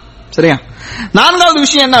சரியா? 4வது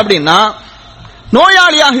விஷயம் என்ன அப்படின்னா,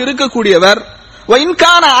 நோயாளியாக இருக்கக்கூடியவர்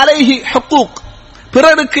வைன்கான அலைஹி ஹுக்கூக்,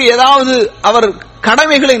 பிறருக்கு ஏதாவது அவர்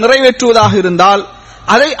கடமைகளை நிறைவேற்றுவதாக இருந்தால்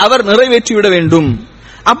அதை அவர் நிறைவேற்றிவிட வேண்டும்.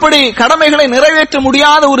 அப்படி கடமைகளை நிறைவேற்ற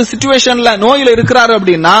முடியாத ஒரு சிச்சுவேஷன்ல நோயில் இருக்கிறார்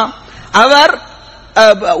அப்படின்னா அவர்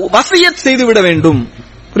வசியத் செய்து விட வேண்டும்.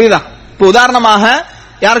 புரியுதா? இப்ப உதாரணமாக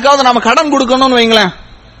யாருக்காவது நாம கடன் கொடுக்கணும்னு வைங்களேன்,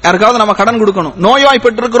 யாருக்காவது நம்ம கடன் கொடுக்கணும்,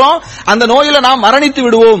 நோய்வாய்ப்பட்டு இருக்கிறோம், அந்த நோயில நாம் மரணித்து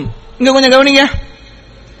விடுவோம். இங்க கொஞ்சம் கவனிங்க,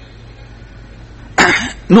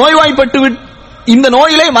 நோய்வாய்ப்பட்டு இந்த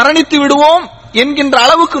நோயிலே மரணித்து விடுவோம் என்கின்ற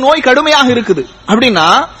அளவுக்கு நோய் கடுமையாக இருக்குது அப்படின்னா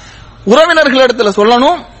உறவினர்களிடத்தில்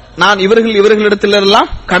சொல்லணும், நான் இவர்களிடத்தில் எல்லாம்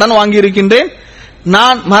கடன் வாங்கி இருக்கின்றேன்,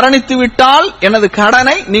 நான் மரணித்து விட்டால் எனது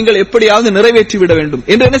கடனை நீங்கள் எப்படியாவது நிறைவேற்றி விட வேண்டும்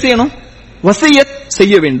என்று என்ன செய்யணும்? வசியத்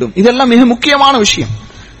செய்ய வேண்டும். இதெல்லாம் மிக முக்கியமான விஷயம்,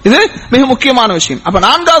 இது மிக முக்கியமான விஷயம். அப்ப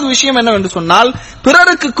 4வது விஷயம் என்னவென்று சொன்னால்,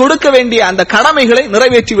 பிறருக்கு கொடுக்க வேண்டிய அந்த கடமைகளை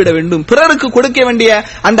நிறைவேற்றி விட வேண்டும், பிறருக்கு கொடுக்க வேண்டிய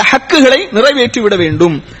அந்த ஹக்குகளை நிறைவேற்றி விட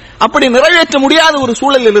வேண்டும். அப்படி நிறைவேற்ற முடியாத ஒரு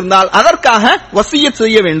சூழல் இருந்தால் அதற்காக வசியத்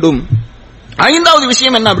செய்ய வேண்டும். 5வது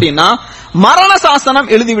விஷயம் என்ன அப்படின்னா, மரண சாசனம்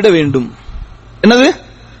எழுதிவிட வேண்டும். என்னது?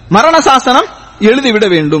 மரண சாசனம் எழுதிவிட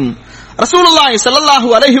வேண்டும். ரசூலுல்லாஹி ஸல்லல்லாஹு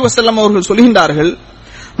அலைஹி வஸல்லம் அவர்கள் சொல்கின்றார்கள்,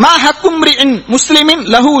 மா ஹக்கும் ரிஇன் முஸ்லிமின்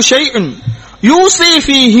லஹு ஷைஉன் யூசி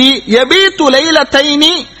ஃபீஹி யபீது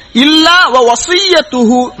லைலத்தைனி இல்லா வ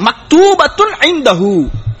வஸியத்துஹு மக்தூபத்துன் இன்தஹு.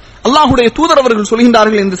 அல்லாஹ்வுடைய தூதர் அவர்கள்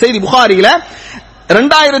சொல்கின்றார்கள், இந்த செய்தி புகாரியில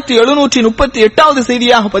 2738வது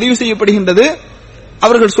செய்தியாக பதிவு செய்யப்படுகின்றது.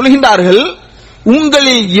 அவர்கள் சொல்கின்றார்கள்,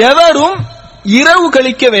 உங்களில் எவரும் இரவு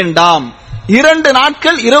கழிக்க வேண்டாம், 2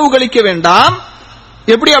 நாட்கள் இரவு கழிக்க வேண்டாம்.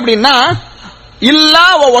 எப்படி அப்படின்னா, இல்லா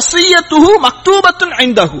வ வஸியத்துஹு மக்தூபத்துன்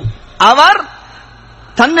இன்தஹு, அவர்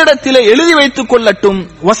தன்னிடத்திலே எழுதி வைத்துக் கொள்ளட்டும்,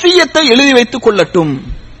 வசியத்தை எழுதி வைத்துக் கொள்ளட்டும்.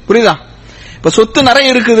 புரியுதா? இப்ப சொத்து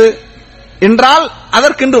நிறைய இருக்குது என்றால்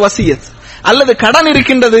அதற்கென்று வசியத், அல்லது கடன்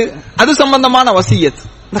இருக்கின்றது அது சம்பந்தமான வசியத்.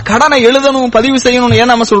 இந்த கடனை எழுதணும், பதிவு செய்யணும்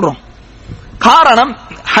ஏன் நம்ம சொல்றோம்? காரணம்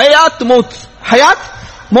ஹயாத் மௌத், ஹயாத்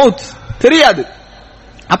மௌத் தெரியாது.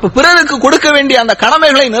 அப்ப பிறருக்கு கொடுக்க வேண்டிய அந்த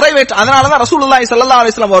கடமைகளை நிறைவேற்ற, அதனாலதான் ரசூலுல்லாஹி ஸல்லல்லாஹு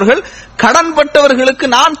அலைஹி வஸல்லம் அவர்கள் கடன்பட்டவர்களுக்கு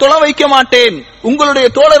நான் தொலை வைக்க மாட்டேன், உங்களுடைய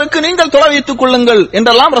தோழருக்கு நீங்கள் தொலை வைத்துக் கொள்ளுங்கள்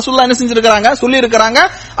என்றெல்லாம் ரசூலுல்லாஹ் என்ன செஞ்சிருக்கிறாங்க, சொல்லி இருக்கிறாங்க.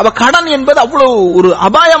 அப்ப கடன் என்பது அவ்வளவு ஒரு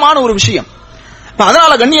அபாயமான ஒரு விஷயம்.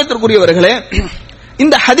 அதனால கண்ணியத்திற்குரியவர்களே,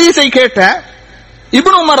 இந்த ஹதீஸை கேட்ட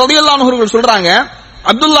இப்னு உமர் ரலியல்லாஹு அன்ஹு அவர்கள் சொல்றாங்க,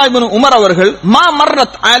 அப்துல்லா இப்னு உமர் அவர்கள், மா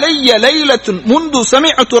மர்ரத் அலைய லைலத்துன் முந்து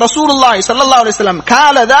சமிஅத்து ரசூலுல்லாஹி ஸல்லல்லாஹு அலைஹி வஸல்லம்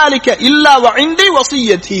கால ذلك இல்லா வ இன்தி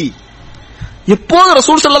வஸியதி. எப்போது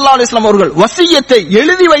ரசூல் ஸல்லல்லாஹு அலைஹி வஸல்லம் அவர்கள் வஸியத்தை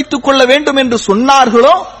எழுதி வைத்துக் கொள்ள வேண்டும் என்று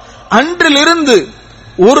சொன்னார்களோ அன்றிலிருந்து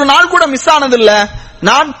ஒரு நாள் கூட மிஸ் ஆனதில்ல.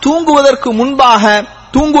 நான் தூங்குவதற்கு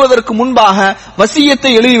முன்பாக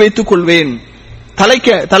வசியத்தை எழுதி வைத்துக் கொள்வேன்.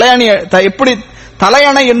 தலையணை எப்படி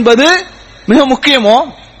தலையணை என்பது மிக முக்கியமோ,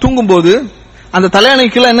 தூங்கும்போது அந்த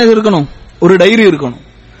தலையணைக்குள்ள என்ன இருக்கணும்? ஒரு டைரி இருக்கணும்.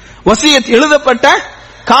 வசியத் எழுதப்பட்ட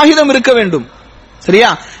காகிதம் இருக்க வேண்டும். சரியா?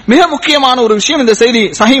 மிக முக்கியமான ஒரு விஷயம். இந்த செய்தி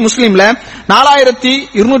சஹீஹ் முஸ்லிம்ல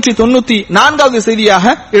 4294வது செய்தியாக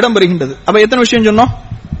இடம்பெறுகின்றது. அப்ப எத்தனை விஷயம் சொன்னோம்?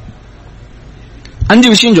 5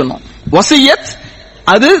 விஷயம் சொன்னோம். வசியத்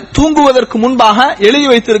அது தூங்குவதற்கு முன்பாக எழுதி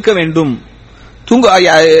வைத்திருக்க வேண்டும்.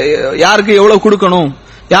 யாருக்கு எவ்வளவு கொடுக்கணும்,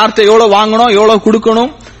 யார்கிட்ட எவ்வளவு வாங்கணும், எவ்வளவு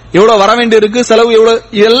கொடுக்கணும், எவ்வளவு வர வேண்டி இருக்கு, செலவு எவ்வளவு,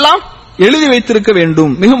 இதெல்லாம் எழுதி வைத்திருக்க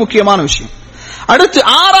வேண்டும். மிக முக்கியமான விஷயம். அடுத்து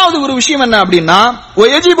 6வது ஒரு விஷயம் என்ன அப்படின்னா,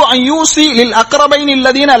 வயஜிபு அன் யூசி லில் அக்ரபைன்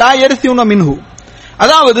அல்லதீன லா யர்ஸூன மின்ஹு,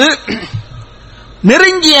 அதாவது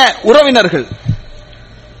நெருங்கிய உறவினர்கள்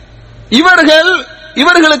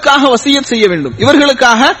இவர்களுக்காக வசியத்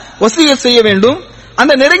செய்ய வேண்டும்.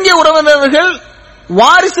 அந்த நெருங்கிய உறவினர்கள்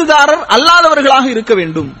வாரிசுதாரர் அல்லாதவர்களாக இருக்க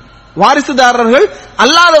வேண்டும்.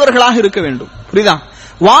 புரியுதா?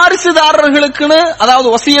 வாரிசுதாரர்களுக்குன்னு அதாவது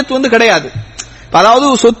வசியத் கிடையாது. அதாவது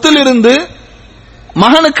சொத்தில் இருந்து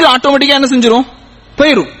மகனுக்கு ஆட்டோமேட்டிக்கா என்ன செஞ்சிரும்?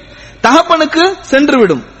 போயிரும். தகப்பனுக்கு சென்று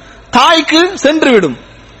விடும், தாய்க்கு சென்று விடும்,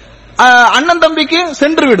 அண்ணன் தம்பிக்கு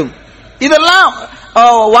சென்று விடும். இதெல்லாம்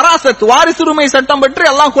வராசத் வாரிசுரிமை சட்டம் பற்றி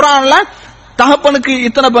எல்லாம் குர்ஆன்ல தகப்பனுக்கு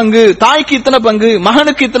இத்தனை பங்கு, தாய்க்கு இத்தனை பங்கு,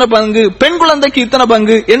 மகனுக்கு இத்தனை பங்கு, பெண் குழந்தைக்கு இத்தனை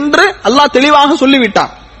பங்கு என்று அல்லாஹ் தெளிவாக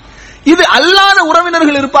சொல்லிவிட்டார். இது அல்லாத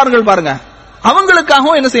உறவினர்கள் இருப்பார்கள் பாருங்க,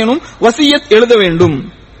 அவங்களுக்காகவும் என்ன செய்யணும்? வசியத் எழுத வேண்டும்.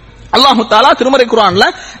 அல்லாஹு தஆலா திருமறை குர்ஆன்ல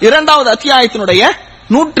 2வது அத்தியாயத்தினுடைய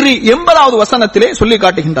 180வது வசனத்திலே சொல்லி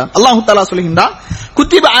காட்டுகின்றான். அல்லாஹு தஆலா சொல்கின்றான்,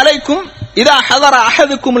 குத்திப அலைக்கும் இதா ஹதர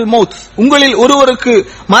அஹதுக்குமுல் மௌத், உங்களில் ஒருவருக்கு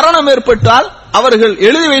மரணம் ஏற்பட்டால் அவர்கள்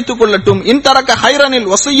எழுதி வைத்துக் கொள்ளட்டும். இன் தரக்க ஹைரனில்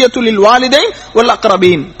வஸிய்யத்து லில் வாலிதைன் வல்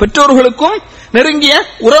அக்ரபீன், பெற்றோர்களுக்கும் நெருங்கிய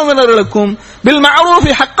உறவினர்களுக்கும் பில்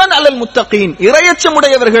மஅரூஃபி ஹக்கன் அலல் முத்தகீன்,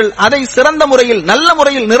 இறையச்சமுடையவர்கள் அதை சிறந்த முறையில் நல்ல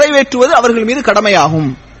முறையில் நிறைவேற்றுவது அவர்கள் மீது கடமையாகும்.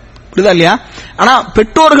 புரியுதா இல்லையா? ஆனா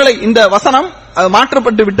பெற்றோர்களை இந்த வசனம்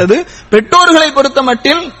மாற்றப்பட்டு விட்டது. பெற்றோர்களை பொறுத்த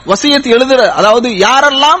மட்டில் வசியத் எழுதுற, அதாவது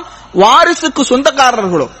யாரெல்லாம் வாரிசுக்கு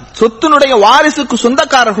சொந்தக்காரர்களோ, சொத்தினுடைய வாரிசுக்கு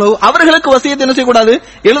சொந்தக்காரர்களோ அவர்களுக்கு வசியத் என்ன செய்யக்கூடாது?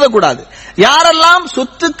 எழுதக்கூடாது. யாரெல்லாம்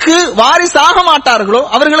சொத்துக்கு வாரிசாக மாட்டார்களோ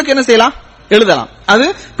அவர்களுக்கு என்ன செய்யலாம்? எழுதலாம். அது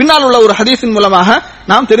பின்னால் உள்ள ஒரு ஹதீஸின் மூலமாக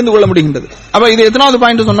நாம் தெரிந்து கொள்ள முடிகின்றது. அப்ப இது எத்தனாவது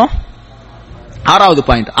பாயிண்ட் சொன்னோம்? 6வது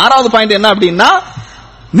பாயிண்ட். 6வது பாயிண்ட் என்ன அப்படின்னா,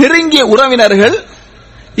 நெருங்கிய உறவினர்கள்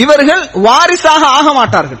இவர்கள் வாரிசாக ஆக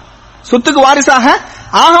மாட்டார்கள், சொத்துக்கு வாரிசாக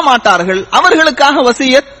ஆக மாட்டார்கள், அவர்களுக்காக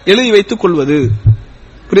வசியத் எழுதி வைத்துக் கொள்வது.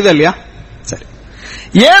 புரியுதா இல்லையா? சரி.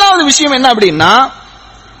 7வது விஷயம் என்ன அப்படின்னா,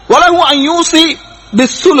 வலஹு அன் யூசி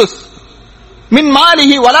பிஸ்ஸுலுஸ் மின்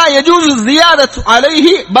மாலிஹி வலா யஜூஸு ஸியாதத்து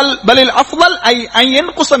அலைஹி பலில் அஃதல் அன்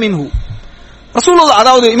யன்குஸ மின்ஹு. ரசூலுல்லாஹ்,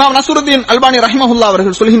 அதாவது இமாம் நஸ்ருத்தீன் அல்பானி ரஹிமஹுல்லாஹ்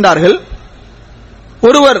அவர்கள் சொல்கின்றார்கள்,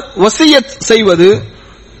 ஒருவர் வசியத் செய்வது,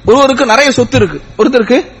 ஒருவருக்கு நிறைய சொத்து இருக்கு,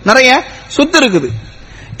 ஒருத்தருக்கு நிறைய சொத்து இருக்குது,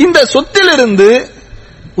 இந்த சொத்திலிருந்து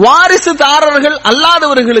வாரிசுதாரர்கள்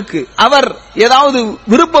அல்லாதவர்களுக்கு அவர் ஏதாவது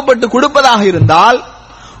விருப்பப்பட்டு கொடுப்பதாக இருந்தால்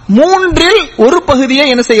 3இல் ஒரு பகுதியை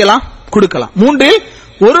என்ன செய்யலாம்? கொடுக்கலாம். 3இல்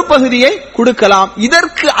ஒரு பகுதியை கொடுக்கலாம்.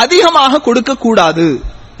 இதற்கு அதிகமாக கொடுக்க கூடாது.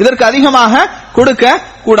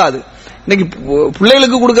 இன்னைக்கு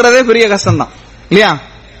பிள்ளைகளுக்கு கொடுக்கறதே பெரிய கஷ்டம் தான் இல்லையா?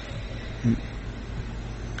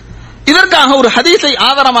 இதற்காக ஒரு ஹதீஸை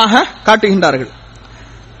ஆதாரமாக காட்டுகின்றார்கள்.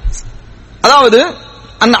 அதாவது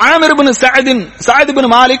an Aamir Ibn Saad Ibn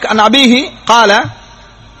Malik an அபீஹி قال,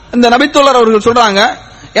 இந்த நபித்தோழர் அவர்கள் சொல்றாங்க,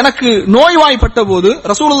 எனக்கு நோய்வாய்ப்பட்ட போது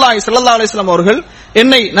ரசூலுல்லாஹி ஸல்லல்லாஹு அலைஹி வஸல்லம் அவர்கள்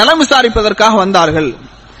என்னை நலம் விசாரிப்பதற்காக வந்தார்கள்.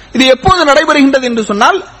 இது எப்போது நடைபெறுகின்றது என்று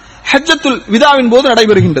சொன்னால் ஹஜ்ஜத்துல் விதாவின் போது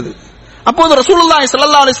நடைபெறுகின்றது. அப்போது ரசூலுல்லாஹி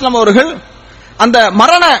ஸல்லல்லாஹு அலைஹி வஸல்லம் அவர்கள் அந்த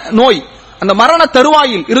மரண நோய், அந்த மரண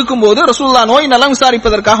தருவாயில் இருக்கும்போது ரசூலுல்லாஹ் நோய் நலம்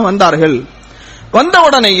விசாரிப்பதற்காக வந்தார்கள். வந்த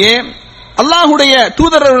உடனேயே அல்லாஹ்வுடைய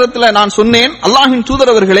தூதரிடத்தில் நான் சொன்னேன், அல்லாஹ்வின்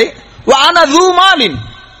தூதர் அவர்களே, வஅனா ذو مال,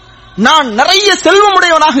 நான் நிறைய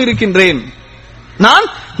செல்வமுடையவனாக இருக்கின்றேன். நான்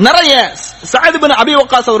நிறைய, சஅத் இப்னு அபி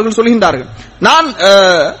வக்காஸ் அவர்கள் சொல்கின்றார்கள், நான்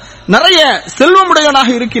நிறைய செல்வமுடையவனாக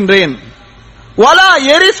இருக்கின்றேன். வலா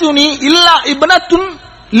யரிசுனி இல்லா இப்னத்துன்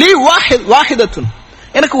லி வாஹிதத்துன்,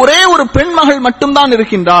 எனக்கு ஒரே ஒரு பெண் மகள் மட்டும்தான்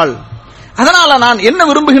இருக்கின்றாள். அதனால நான் என்ன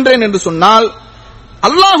விரும்புகின்றேன் என்று சொன்னால்,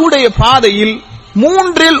 அல்லாஹ்வுடைய பாதையில்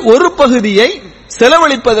 3இல் ஒரு பகுதியை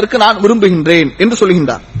செலவழிப்பதற்கு நான் விரும்புகின்றேன் என்று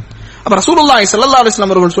சொல்கின்றார். அப்ப ரசூலுல்லாஹி ஸல்லல்லாஹு அலைஹி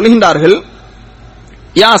வஸல்லம் அவர்கள் சொல்கின்றார்கள்,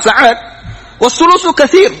 யா சஅத் வஸ்ஸுலுசு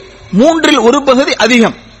கஸீர், 3இல் ஒரு பகுதி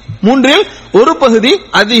அதிகம், 3இல் ஒரு பகுதி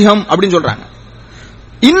அதிகம் அப்படின்னு சொல்றாங்க.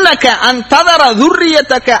 இன்னக அன் ததர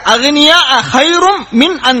ذُرِّيَّتَكَ அக்னியா கைரும்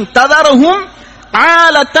மின் அன் ததரஹும்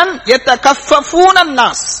ஆலதன் யதகஃபஃபூன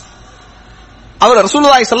அன்னாஸ். அவர்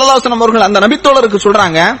ரசூலுல்லாஹி ஸல்லல்லாஹு அலைஹி வஸல்லம் அவர்கள் அந்த நபித்தோழருக்கு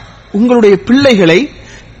சொல்றாங்க, உங்களுடைய பிள்ளைகளை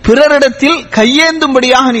பிறரிடத்தில்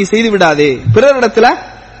கையேந்தும்படியாக நீ செய்து விடாதே. பிறரிடத்துல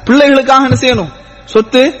பிள்ளைகளுக்காக என்ன செய்யணும்?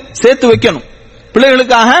 சொத்து சேர்த்து வைக்கணும்.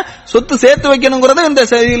 பிள்ளைகளுக்காக சொத்து சேர்த்து வைக்கணுங்கிறது இந்த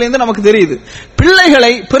செய்தியிலிருந்து நமக்கு தெரியுது.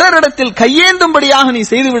 பிள்ளைகளை பிறரிடத்தில் கையேந்தும்படியாக நீ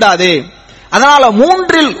செய்து விடாதே. அதனால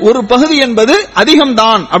 1/3 என்பது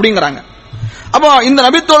அதிகம்தான் அப்படிங்கிறாங்க. அப்போ இந்த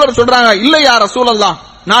நபித்தோழர் சொல்றாங்க, இல்ல யா ரசூலல்லாஹ்,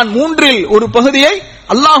 நான் 1/3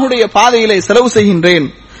 அல்லாஹ்வுடைய பாதையிலே செலவு செய்கின்றேன்.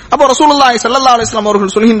 அப்போ ரசூலுல்லாஹி ஸல்லல்லாஹு அலைஹி வஸல்லம்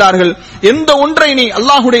அவர்கள் சொல்கின்றார்கள், எந்த ஒன்றை நீ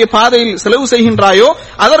அல்லாஹ்வுடைய பாதையில் செலவு செய்கின்றாயோ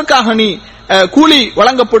அதற்காக நீ கூலி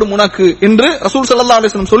வழங்கப்படும் உனக்கு என்று ரசூல் ஸல்லல்லாஹு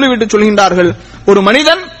அலைஹி வஸல்லம் சொல்லிவிட்டு சொல்கின்றார்கள், ஒரு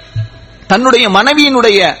மனிதன் தன்னுடைய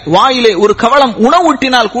மனைவியினுடைய வாயிலே ஒரு கவளம் உணவு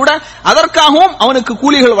ஊட்டினால் கூட அதற்காகவும் அவனுக்கு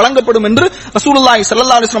கூலிகள் வழங்கப்படும் என்று ரசூலுல்லாஹி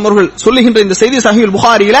ஸல்லல்லாஹு அலைஹி வஸல்லம் அவர்கள் சொல்லுகின்ற இந்த செய்தி சஹீஹுல்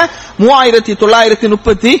புகாரியில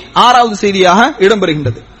 3936வது செய்தியாக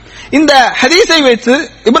இடம்பெறுகின்றது. இந்த ஹதீஸை வைத்து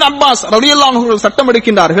இப்னு அப்பாஸ் ரலியல்லாஹு அன்ஹு சட்டம்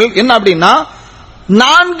எடுக்கின்றார்கள். என்ன அப்படின்னா,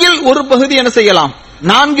 4/1 என்ன செய்யலாம்?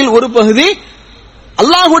 4/1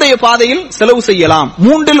 அல்லாஹ்வுடைய பாதையில் செலவு செய்யலாம்.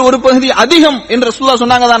 3/1 அதிகம் என்று ரசூலுல்லாஹ்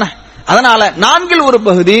சொன்னாங்க தானே. அதனால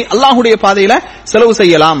 4/1 அல்லாஹ்வுடைய பாதையில செலவு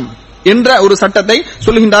செய்யலாம் என்ற ஒரு சட்டத்தை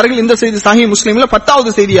சொல்லுகின்றார்கள். இந்த செய்தி சஹீஹ் முஸ்லிம்ல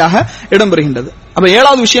 10வது செய்தியாக இடம்பெறுகின்றது. அப்ப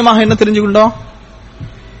 7வது விஷயமாக என்ன தெரிஞ்சுக்கிட்டோம்?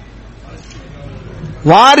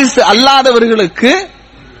 வாரிசு அல்லாதவர்களுக்கு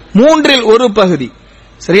 3/1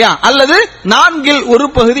 சரியா, அல்லது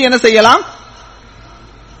 4/1 என்ன செய்யலாம்?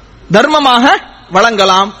 தர்மமாக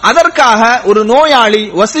வழங்கலாம். அதற்காக ஒரு நோயாளி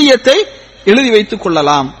வசியத்தை எழுதி வைத்துக்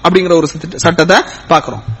கொள்ளலாம் அப்படிங்கிற ஒரு சட்டத்தை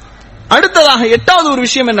பார்க்கிறோம். அடுத்ததாக 8வது ஒரு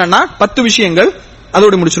விஷயம் என்னன்னா, 10 விஷயங்கள்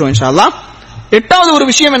அதோடு முடிச்சிருவோம் இன்ஷா அல்லாஹ். 8வது ஒரு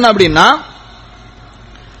விஷயம் என்ன அப்படின்னா,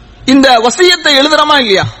 இந்த வசியத்தை எழுதுறமா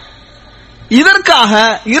இல்லையா, இதற்காக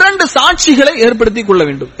 2 சாட்சிகளை ஏற்படுத்திக் கொள்ள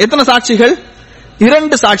வேண்டும். எத்தனை சாட்சிகள்?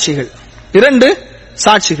 2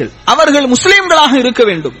 சாட்சிகள். அவர்கள் முஸ்லிம்களாக இருக்க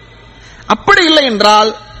வேண்டும். அப்படி இல்லை என்றால்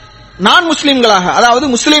நான் முஸ்லிம்களாக, அதாவது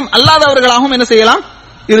முஸ்லிம் அல்லாதவர்களாகவும் என்ன செய்யலாம்?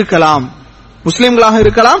 இருக்கலாம். முஸ்லிம்களாக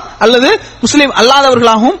இருக்கலாம் அல்லது முஸ்லிம்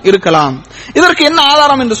அல்லாதவர்களாகவும் இருக்கலாம். இதற்கு என்ன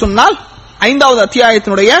ஆதாரம் என்று சொன்னால் 5வது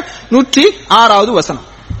அத்தியாயத்தினுடைய 106வது வசனம்.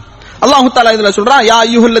 அல்லாஹ் தஆலா இதுல சொல்றான், யா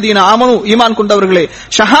அய்யுஹல்லதீன ஆமனு, ஈமான் கொண்டவர்களே,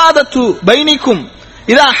 ஷஹாதத்து பைனிக்கும்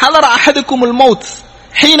இதா ஹலர அஹதுக்குமுல் மௌத்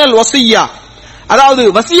ஹீனல் வஸிய்யா, அதாவது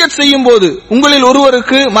வசியத் செய்யும் போது உங்களில்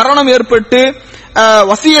ஒருவருக்கு மரணம் ஏற்பட்டு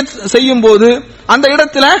வசியத் செய்யும் போது அந்த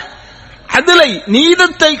இடத்துல அதிலை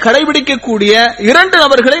நீதத்தை கடைபிடிக்கக்கூடிய 2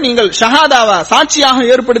 நபர்களை நீங்கள் ஷஹாதாவா சாட்சியாக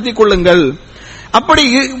ஏற்படுத்திக் கொள்ளுங்கள். அப்படி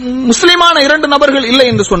முஸ்லிமான 2 நபர்கள் இல்லை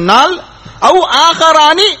என்று சொன்னால் அவ்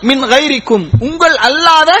ஆகரானி மின் கைரிக்கும், உங்கள்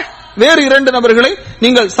அல்லாத வேறு 2 நபர்களை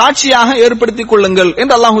நீங்கள் சாட்சியாக ஏற்படுத்திக் கொள்ளுங்கள்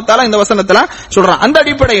என்று அல்லாஹ் தஆலா இந்த வசனத்துல சொல்றான். அந்த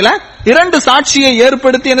அடிப்படையில 2 சாட்சியை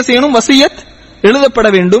ஏற்படுத்தி என்ன செய்யணும்? வசியத் எழுதப்பட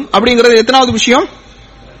வேண்டும். அப்படிங்கிறது எத்தனாவது விஷயம்?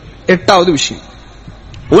 8வது விஷயம்.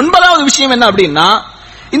 9வது விஷயம் என்ன அப்படின்னா,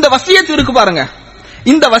 இந்த வசியத் இருக்கு பாருங்க,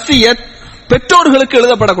 இந்த வசியத் பெற்றோர்களுக்கு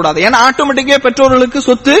எழுதப்படக்கூடாது. ஏன்னா ஆட்டோமேட்டிக்கா பெற்றோர்களுக்கு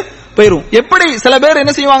சொத்து போயிரும். எப்படி சில பேர்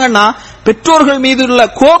என்ன செய்வாங்கன்னா, பெற்றோர்கள் மீது உள்ள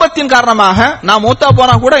கோபத்தின் காரணமாக நான் மூத்தா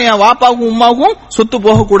போனா கூட என் வாப்பாவுக்கும் உமாவுக்கும் சொத்து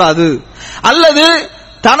போகக்கூடாது, அல்லது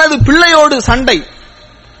தனது பிள்ளையோடு சண்டை,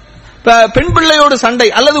 பெண் பிள்ளையோடு சண்டை,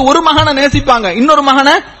 அல்லது ஒரு மகனை நேசிப்பாங்க இன்னொரு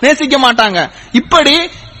மகனை நேசிக்க மாட்டாங்க, இப்படி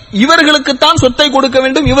இவர்களுக்குத்தான் சொத்தை கொடுக்க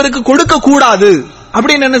வேண்டும் இவருக்கு கொடுக்க கூடாது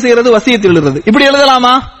அப்படின்னு என்ன செய்யறது? வசியத் எழுதுறது. இப்படி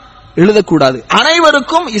எழுதலாமா? எழுதக்கூடாது.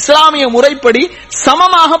 அனைவருக்கும் இஸ்லாமிய முறைப்படி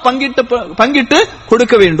சமமாக பங்கிட்டு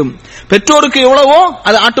கொடுக்க வேண்டும். பெற்றோருக்கு எவ்வளவோ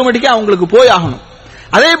அது ஆட்டோமேட்டிக்கா அவங்களுக்கு போய் ஆகணும்.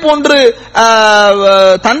 அதே போன்று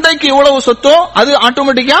தந்தைக்கு எவ்வளவு சொத்தோ அது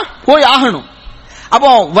ஆட்டோமேட்டிக்கா போய் ஆகணும்.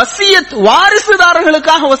 அப்போ வசியத்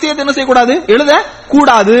வாரிசுதாரர்களுக்காக வசியத் என்ன செய்யக்கூடாது?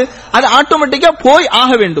 எழுதக்கூடாது. அது ஆட்டோமேட்டிக்கா போய்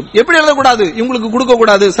ஆக வேண்டும். எப்படி எழுதக்கூடாது? இவங்களுக்கு கொடுக்க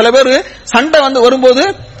கூடாது. சில பேர் சண்டை வரும்போது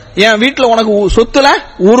என் வீட்டுல உனக்கு சொத்துல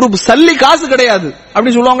ஒரு சல்லி காசு கிடையாது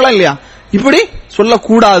அப்படின்னு சொல்லுவாங்களா இல்லையா? இப்படி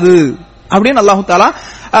சொல்லக்கூடாது அப்படின்னு அல்லாஹ் தஆலா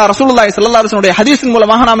ரசூலுல்லாஹி ஸல்லல்லாஹு அலைஹி வஸல்லம் ஹதீஸின்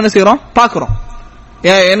மூலமாக நாம் என்ன செய்யறோம்? பார்க்கிறோம்.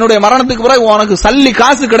 என்னுடைய மரணத்துக்கு பிறகு உனக்கு சல்லி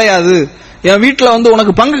காசு கிடையாது, என் வீட்டுல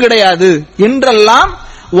உனக்கு பங்கு கிடையாது என்றெல்லாம்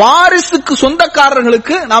வாரிசுக்கு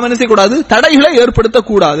சொந்தக்காரர்களுக்கு நாம் என்ன செய்யக்கூடாது? தடைகளை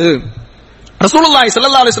ஏற்படுத்தக்கூடாது. ரசூலுல்லாஹி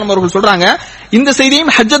ஸல்லல்லாஹு அலைஹி வஸல்லம் அவர்கள் சொல்றாங்க, இந்த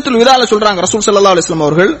செய்தியும் ஹஜ்ஜத்துல் விதால சொல்றாங்க ரசூல் ஸல்லல்லாஹு அலைஹி வஸல்லம்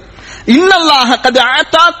அவர்கள், இன்னல்லாஹ கத்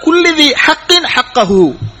ஆதா குல்லி தி ஹக்கின் ஹக்கஹு,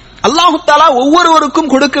 அல்லாஹ் தஆலா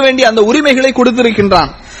ஒவ்வொருவருக்கும் கொடுக்க வேண்டிய அந்த உரிமைகளை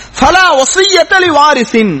கொடுத்திருக்கின்றான். ஃபலா வஸிய்யத லி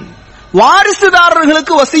வாரிசின்,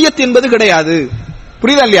 வாரிசுதாரர்களுக்கு வசியத் என்பது கிடையாது.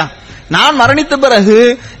 புரியுதா இல்லையா? நான் மரணித்த பிறகு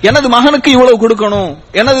எனது மகனுக்கு இவ்வளவு கொடுக்கணும்,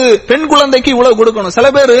 எனது பெண் குழந்தைக்கு இவ்வளவு கொடுக்கணும். சில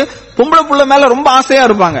பேர் பொம்பளை புள்ள மேல ரொம்ப ஆசையா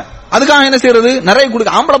இருப்பாங்க, அதுக்காக என்ன செய்யறது? நிறைய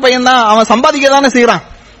கொடுக்க. ஆம்பளை பையன் தான், அவன் சம்பாதிக்க தானே செய்யறான்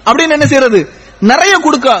அப்படின்னு என்ன செய்யறது? நிறைய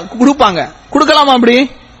கொடுப்பாங்க. கொடுக்கலாமா? அப்படி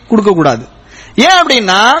கொடுக்க கூடாது. ஏன்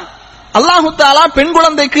அப்படின்னா அல்லாஹு தஆலா பெண்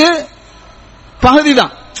குழந்தைக்கு பகுதி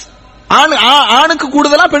தான். ஆணுக்கு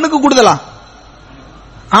கூடுதலா பெண்ணுக்கு கூடுதலா?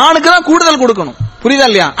 ஆணுக்கு தான் கூடுதல் கொடுக்கணும். புரியுதா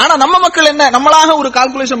இல்லையா? ஆனா நம்ம மக்கள் என்ன, நம்மளாக ஒரு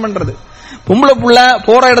கால்குலேஷன் பண்றது, பொம்பளை புள்ள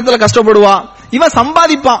போற இடத்துல கஷ்டப்படுவா, இவன்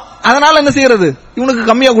சம்பாதிப்பான், அதனால என்ன செய்யறது, இவனுக்கு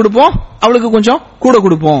கம்மியா கொடுப்போம், அவளுக்கு கொஞ்சம் கூட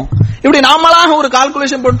கொடுப்போம். இப்படி நாமளாக ஒரு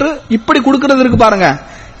கால்குலேஷன் போட்டு இப்படி கொடுக்கிறது இருக்கு பாருங்க,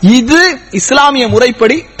 இது இஸ்லாமிய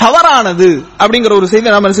முறைப்படி தவறானது அப்படிங்கிற ஒரு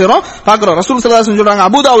செய்தி நாம செய்யறோம் பார்க்கிறோம். ரசூல் ஸல்லல்லாஹு அலைஹி வஸல்லம் சொல்றாங்க,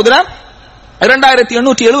 அபூதாவுதுல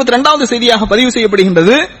 2872வது செய்தியாக பதிவு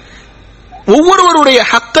செய்யப்படுகின்றது, ஒவ்வொருவருடைய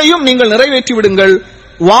ஹக்கையும் நீங்கள் நிறைவேற்றி விடுங்கள்,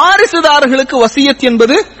 வாரிசுதாரர்களுக்கு வசியத்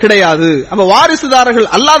என்பது கிடையாது. அப்ப வாரிசுதாரர்கள்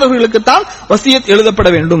அல்லாதவர்களுக்கு தான் வசியத் எழுதப்பட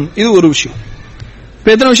வேண்டும். இது ஒரு விஷயம். இப்ப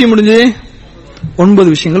எத்தனை விஷயம் முடிஞ்சு? 9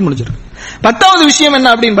 விஷயங்கள் முடிஞ்சிருக்கு. 10வது விஷயம் என்ன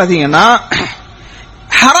அப்படின்னு பாத்தீங்கன்னா,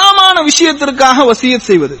 ஹராமான விஷயத்திற்காக வசியத்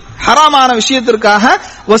செய்வது. ஹராமான விஷயத்திற்காக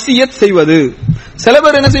வசியத் செய்வது. சில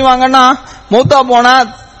பேர் என்ன செய்வாங்கன்னா, மௌத்தா போனா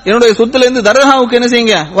என்னுடைய சொத்துல இருந்து தர்காவுக்கு என்ன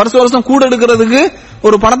செய்யுங்க, வருஷம் கூட எடுக்கிறதுக்கு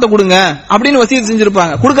ஒரு பணத்தை கொடுங்க அப்படின்னு வசியத்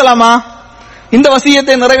செஞ்சிருப்பாங்க. கொடுக்கலாமா? இந்த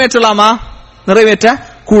வசியத்தை நிறைவேற்றலாமா? நிறைவேற்ற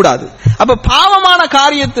கூடாது. அப்ப பாவமான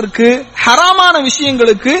காரியத்திற்கு, ஹராமான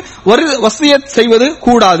விஷயங்களுக்கு ஒரு வசியத் செய்வது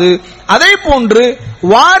கூடாது. அதே போன்று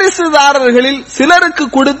வாரிசுதாரர்களில் சிலருக்கு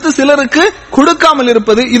கொடுத்து சிலருக்கு கொடுக்காமல்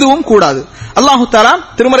இருப்பது, இதுவும் கூடாது. அல்லாஹு தஆலா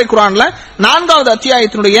திருமறை குர்ஆன்ல 4வது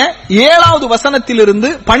அத்தியாயத்தினுடைய 7வது வசனத்திலிருந்து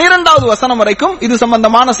 12வது வசனம் வரைக்கும் இது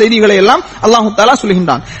சம்பந்தமான செய்திகளை எல்லாம் அல்லாஹு தஆலா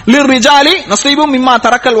சொல்கின்றான். லிர்ரிஜாலி நஸீபும் மிம்மா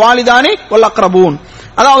தரக்கல் வாலிதானி வல் அக்ரபூன்.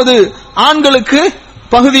 அதாவது ஆண்களுக்கு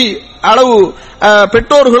பகுதி அளவு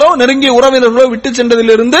பெற்றோர்களோ நெருங்கிய உறவினர்களோ விட்டு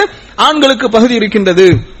சென்றதிலிருந்து ஆண்களுக்கு பகுதி இருக்கின்றது.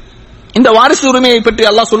 இந்த வாரிசு உரிமையை பற்றி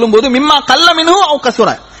அல்லாஹ் சொல்லும்போது, மிம்மா கல்ல மின்ஹு அவ் கஸுர,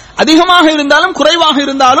 அதிகமாக இருந்தாலும் குறைவாக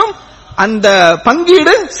இருந்தாலும் அந்த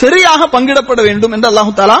பங்கீடு சரியாக பங்கிடப்பட வேண்டும் என்று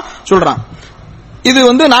அல்லாஹு தஆலா சொல்றான். இது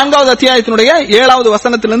 4வது அத்தியாயத்தினுடைய 7வது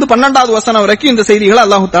வசனத்திலிருந்து 12வது வசனம் வரைக்கும் இந்த செய்திகளை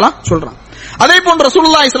அல்லாஹு தஆலா சொல்றான். அதே போன்று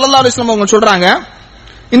ரசூலுல்லாஹி ஸல்லல்லாஹு அலைஹி வஸல்லம் அவங்க சொல்றாங்க,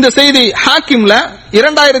 இந்த செய்தி ஹாக்கிம்ல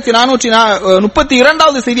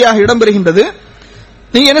 2432வது செய்தியாக இடம்பெறுகின்றது.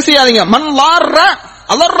 நீங்க என்ன செய்யாதீங்க, மன் லார்ர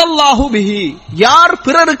அலர்ரல்லாஹு பிஹி, யார்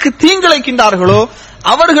பிறருக்கு தீங்கிழைக்கின்றார்களோ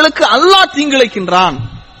அவர்களுக்கு அல்லாஹ் தீங்கிழைக்கின்றான்,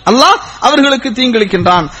 அல்லாஹ் அவர்களுக்கு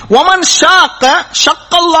தீங்கிழைக்கின்றான். ஒமன் ஷாக்க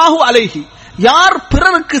ஷக்கல்லாஹு அலைஹி, யார்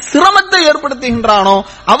பிறருக்கு சிரமத்தை ஏற்படுத்துகின்றானோ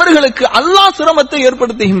அவர்களுக்கு அல்லாஹ் சிரமத்தை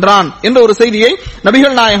ஏற்படுத்துகின்றான் என்ற ஒரு செய்தியை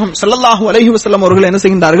நபிகள் நாயகம் ஸல்லல்லாஹு அலைஹி வஸல்லம் அவர்கள் என்ன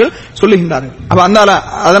செய்கின்றார்கள், சொல்லுகின்றார்கள். அப்ப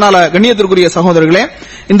அதனால கண்ணியத்திற்குரிய சகோதரர்களே,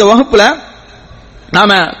 இந்த வகுப்புல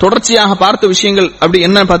நாம தொடர்ச்சியாக பார்த்த விஷயங்கள் அப்படி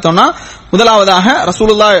என்ன பார்த்தோம்னா, முதலாவதாக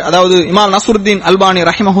ரசூலுல்லாஹ், அதாவது இமாம் நஸ்ருத்தீன் அல்பானி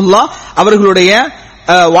ரஹிமஹுல்லாஹ் அவர்களுடைய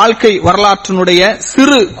வாழ்க்கை வரலாற்றினுடைய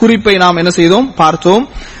சிறு குறிப்பை நாம் என்ன செய்தோம், பார்த்தோம்.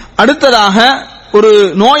 அடுத்ததாக ஒரு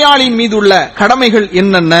நோயாளியின் மீது உள்ள கடமைகள்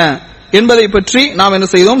என்னென்ன என்பதை பற்றி நாம் என்ன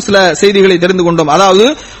செய்தோம், சில செய்திகளை தெரிந்து கொண்டோம். அதாவது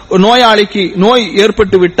நோயாளிக்கு நோய்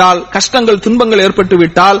ஏற்பட்டு விட்டால், கஷ்டங்கள் துன்பங்கள் ஏற்பட்டு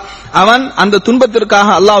விட்டால் அவன் அந்த துன்பத்திற்காக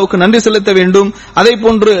அல்லாஹ்வுக்கு நன்றி செலுத்த வேண்டும். அதே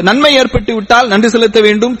போன்று நன்மை ஏற்பட்டு விட்டால் நன்றி செலுத்த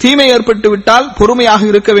வேண்டும், தீமை ஏற்பட்டு விட்டால் பொறுமையாக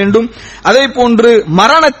இருக்க வேண்டும். அதே போன்று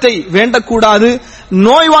மரணத்தை வேண்டக்கூடாது.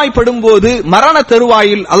 நோய்வாய்ப்படும் போது மரண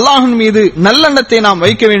தருவாயில் அல்லாஹ்வின் மீது நல்லெண்ணத்தை நாம்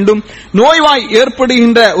வைக்க வேண்டும். நோய்வாய்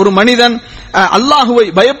ஏற்படுகின்ற ஒரு மனிதன் அல்லாஹுவை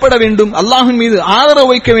பயப்பட வேண்டும், அல்லாஹ்வின் மீது ஆதரவு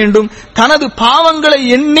வைக்க வேண்டும், தனது பாவங்களை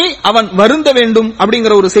எண்ணி அவன் வருந்த வேண்டும்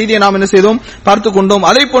அப்படிங்கிற ஒரு செய்தியை நாம் என்ன செய்தோம், பார்த்து கொண்டோம்.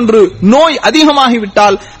 அதே போன்று நோய்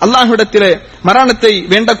அதிகமாகிவிட்டால் அல்லாஹ்விடத்திலே மரணத்தை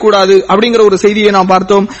வேண்டக்கூடாது அப்படிங்கிற ஒரு செய்தியை நாம்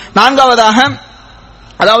பார்த்தோம். 4வதாக,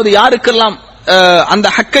 அதாவது யாருக்கெல்லாம் அந்த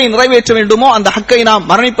ஹக்கை நிறைவேற்ற வேண்டுமோ அந்த ஹக்கை நாம்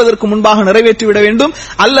மரணிப்பதற்கு முன்பாக நிறைவேற்றிவிட வேண்டும்,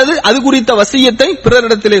 அல்லது அது குறித்த வசியத்தை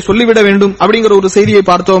பிறரிடத்திலே சொல்லிவிட வேண்டும் அப்படிங்கிற ஒரு செய்தியை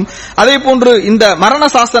பார்த்தோம். அதே போன்று இந்த மரண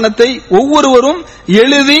சாசனத்தை ஒவ்வொருவரும்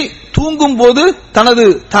எழுதி தூங்கும் போது தனது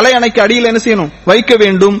தலையணைக்கு அடியில் என்ன செய்யணும், வைக்க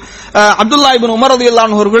வேண்டும். அப்துல்லா இப்னு உமர் ரலியல்லாஹு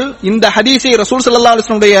அன்ஹு அவர்கள் இந்த ஹதீஸை ரசூல் ஸல்லல்லாஹு அலைஹி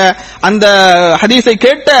வஸல்லம் அந்த ஹதீஸை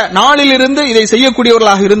கேட்ட நாளிலிருந்து இதை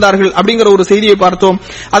செய்யக்கூடியவர்களாக இருந்தார்கள் அப்படிங்கிற ஒரு செய்தியை பார்த்தோம்.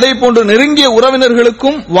 அதே போன்று நெருங்கிய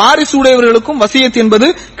உறவினர்களுக்கும் வாரிசு உடையவர்களுக்கும் வசியத் என்பது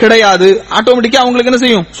கிடையாது, ஆட்டோமேட்டிக்கா அவங்களுக்கு என்ன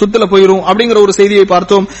செய்யும், சொத்துல போயிடும் அப்படிங்கிற ஒரு செய்தியை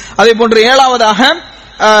பார்த்தோம். அதே போன்று 7வதாக,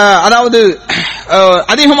 அதாவது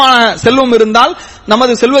அதிகமான செல்வம் இருந்தால்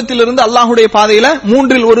நமது செல்வத்திலிருந்து அல்லாஹுடைய பாதையில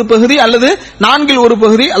 3இல் 1 பகுதி அல்லது 4இல் 1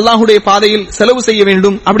 பகுதி அல்லாஹுடைய பாதையில் செலவு செய்ய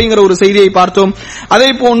வேண்டும் அப்படிங்கிற ஒரு செய்தியை பார்த்தோம். அதே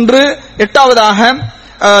போன்று 8வதாக,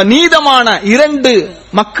 நீதமான 2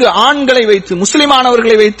 ஆண்களை வைத்து,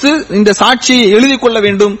 முஸ்லிமானவர்களை வைத்து இந்த சாட்சியை எழுதி கொள்ள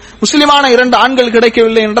வேண்டும். முஸ்லிமான 2 ஆண்கள்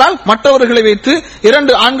கிடைக்கவில்லை என்றால் மற்றவர்களை வைத்து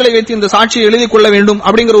 2 ஆண்களை வைத்து இந்த சாட்சியை எழுதி கொள்ள வேண்டும்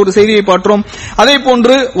அப்படிங்கிற ஒரு செய்தியை பார்த்தோம். அதே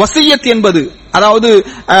போன்று வசியத் என்பது, அதாவது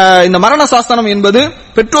இந்த மரண சாசனம் என்பது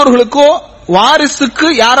பெற்றோர்களுக்கோ வாரிசுக்கு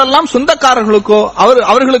யாரெல்லாம் சொந்தக்காரர்களுக்கோ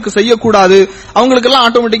அவர்களுக்கு செய்யக்கூடாது, அவங்களுக்கு எல்லாம்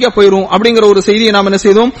ஆட்டோமேட்டிக்கா போயிரும் அப்படிங்கிற ஒரு செய்தியை நாம் என்ன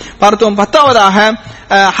செய்தோம் பார்த்தோம். 10வதாக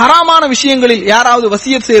ஹராமான விஷயங்களில் யாராவது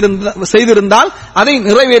வசியத் செய்திருந்தால் அதை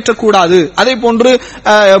நிறைவேற்றக்கூடாது. அதே போன்று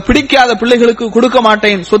பிடிக்காத பிள்ளைகளுக்கு கொடுக்க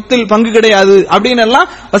மாட்டேன், சொத்தில் பங்கு கிடையாது அப்படின்னு எல்லாம்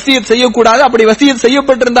வசியத் செய்யக்கூடாது. அப்படி வசியத்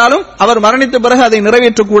செய்யப்பட்டிருந்தாலும் அவர் மரணித்த பிறகு அதை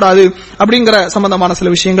நிறைவேற்றக்கூடாது அப்படிங்கிற சம்பந்தமான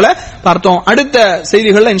சில விஷயங்களை பார்த்தோம். அடுத்த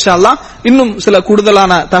செய்திகள்ல இன்ஷா அல்லாஹ் இன்னும் சில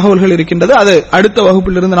கூடுதலான தகவல்கள் இருக்கின்றது. அது அடுத்த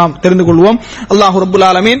வகுப்பிலிருந்து நாம் தெரிந்து கொள்வோம். அல்லாஹ் ரப்புல்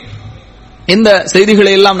ஆலமீன் எந்த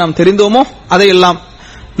செய்திகளை எல்லாம் நாம் தெரிந்தோமோ அதையெல்லாம்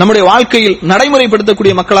நம்முடைய வாழ்க்கையில்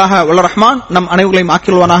நடைமுறைப்படுத்தக்கூடிய மக்களாக வல்ல ரஹ்மான் நம் அனைவர்களையும்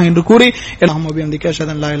ஆக்கிடுவானாக என்று கூறி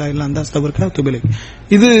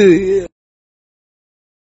இது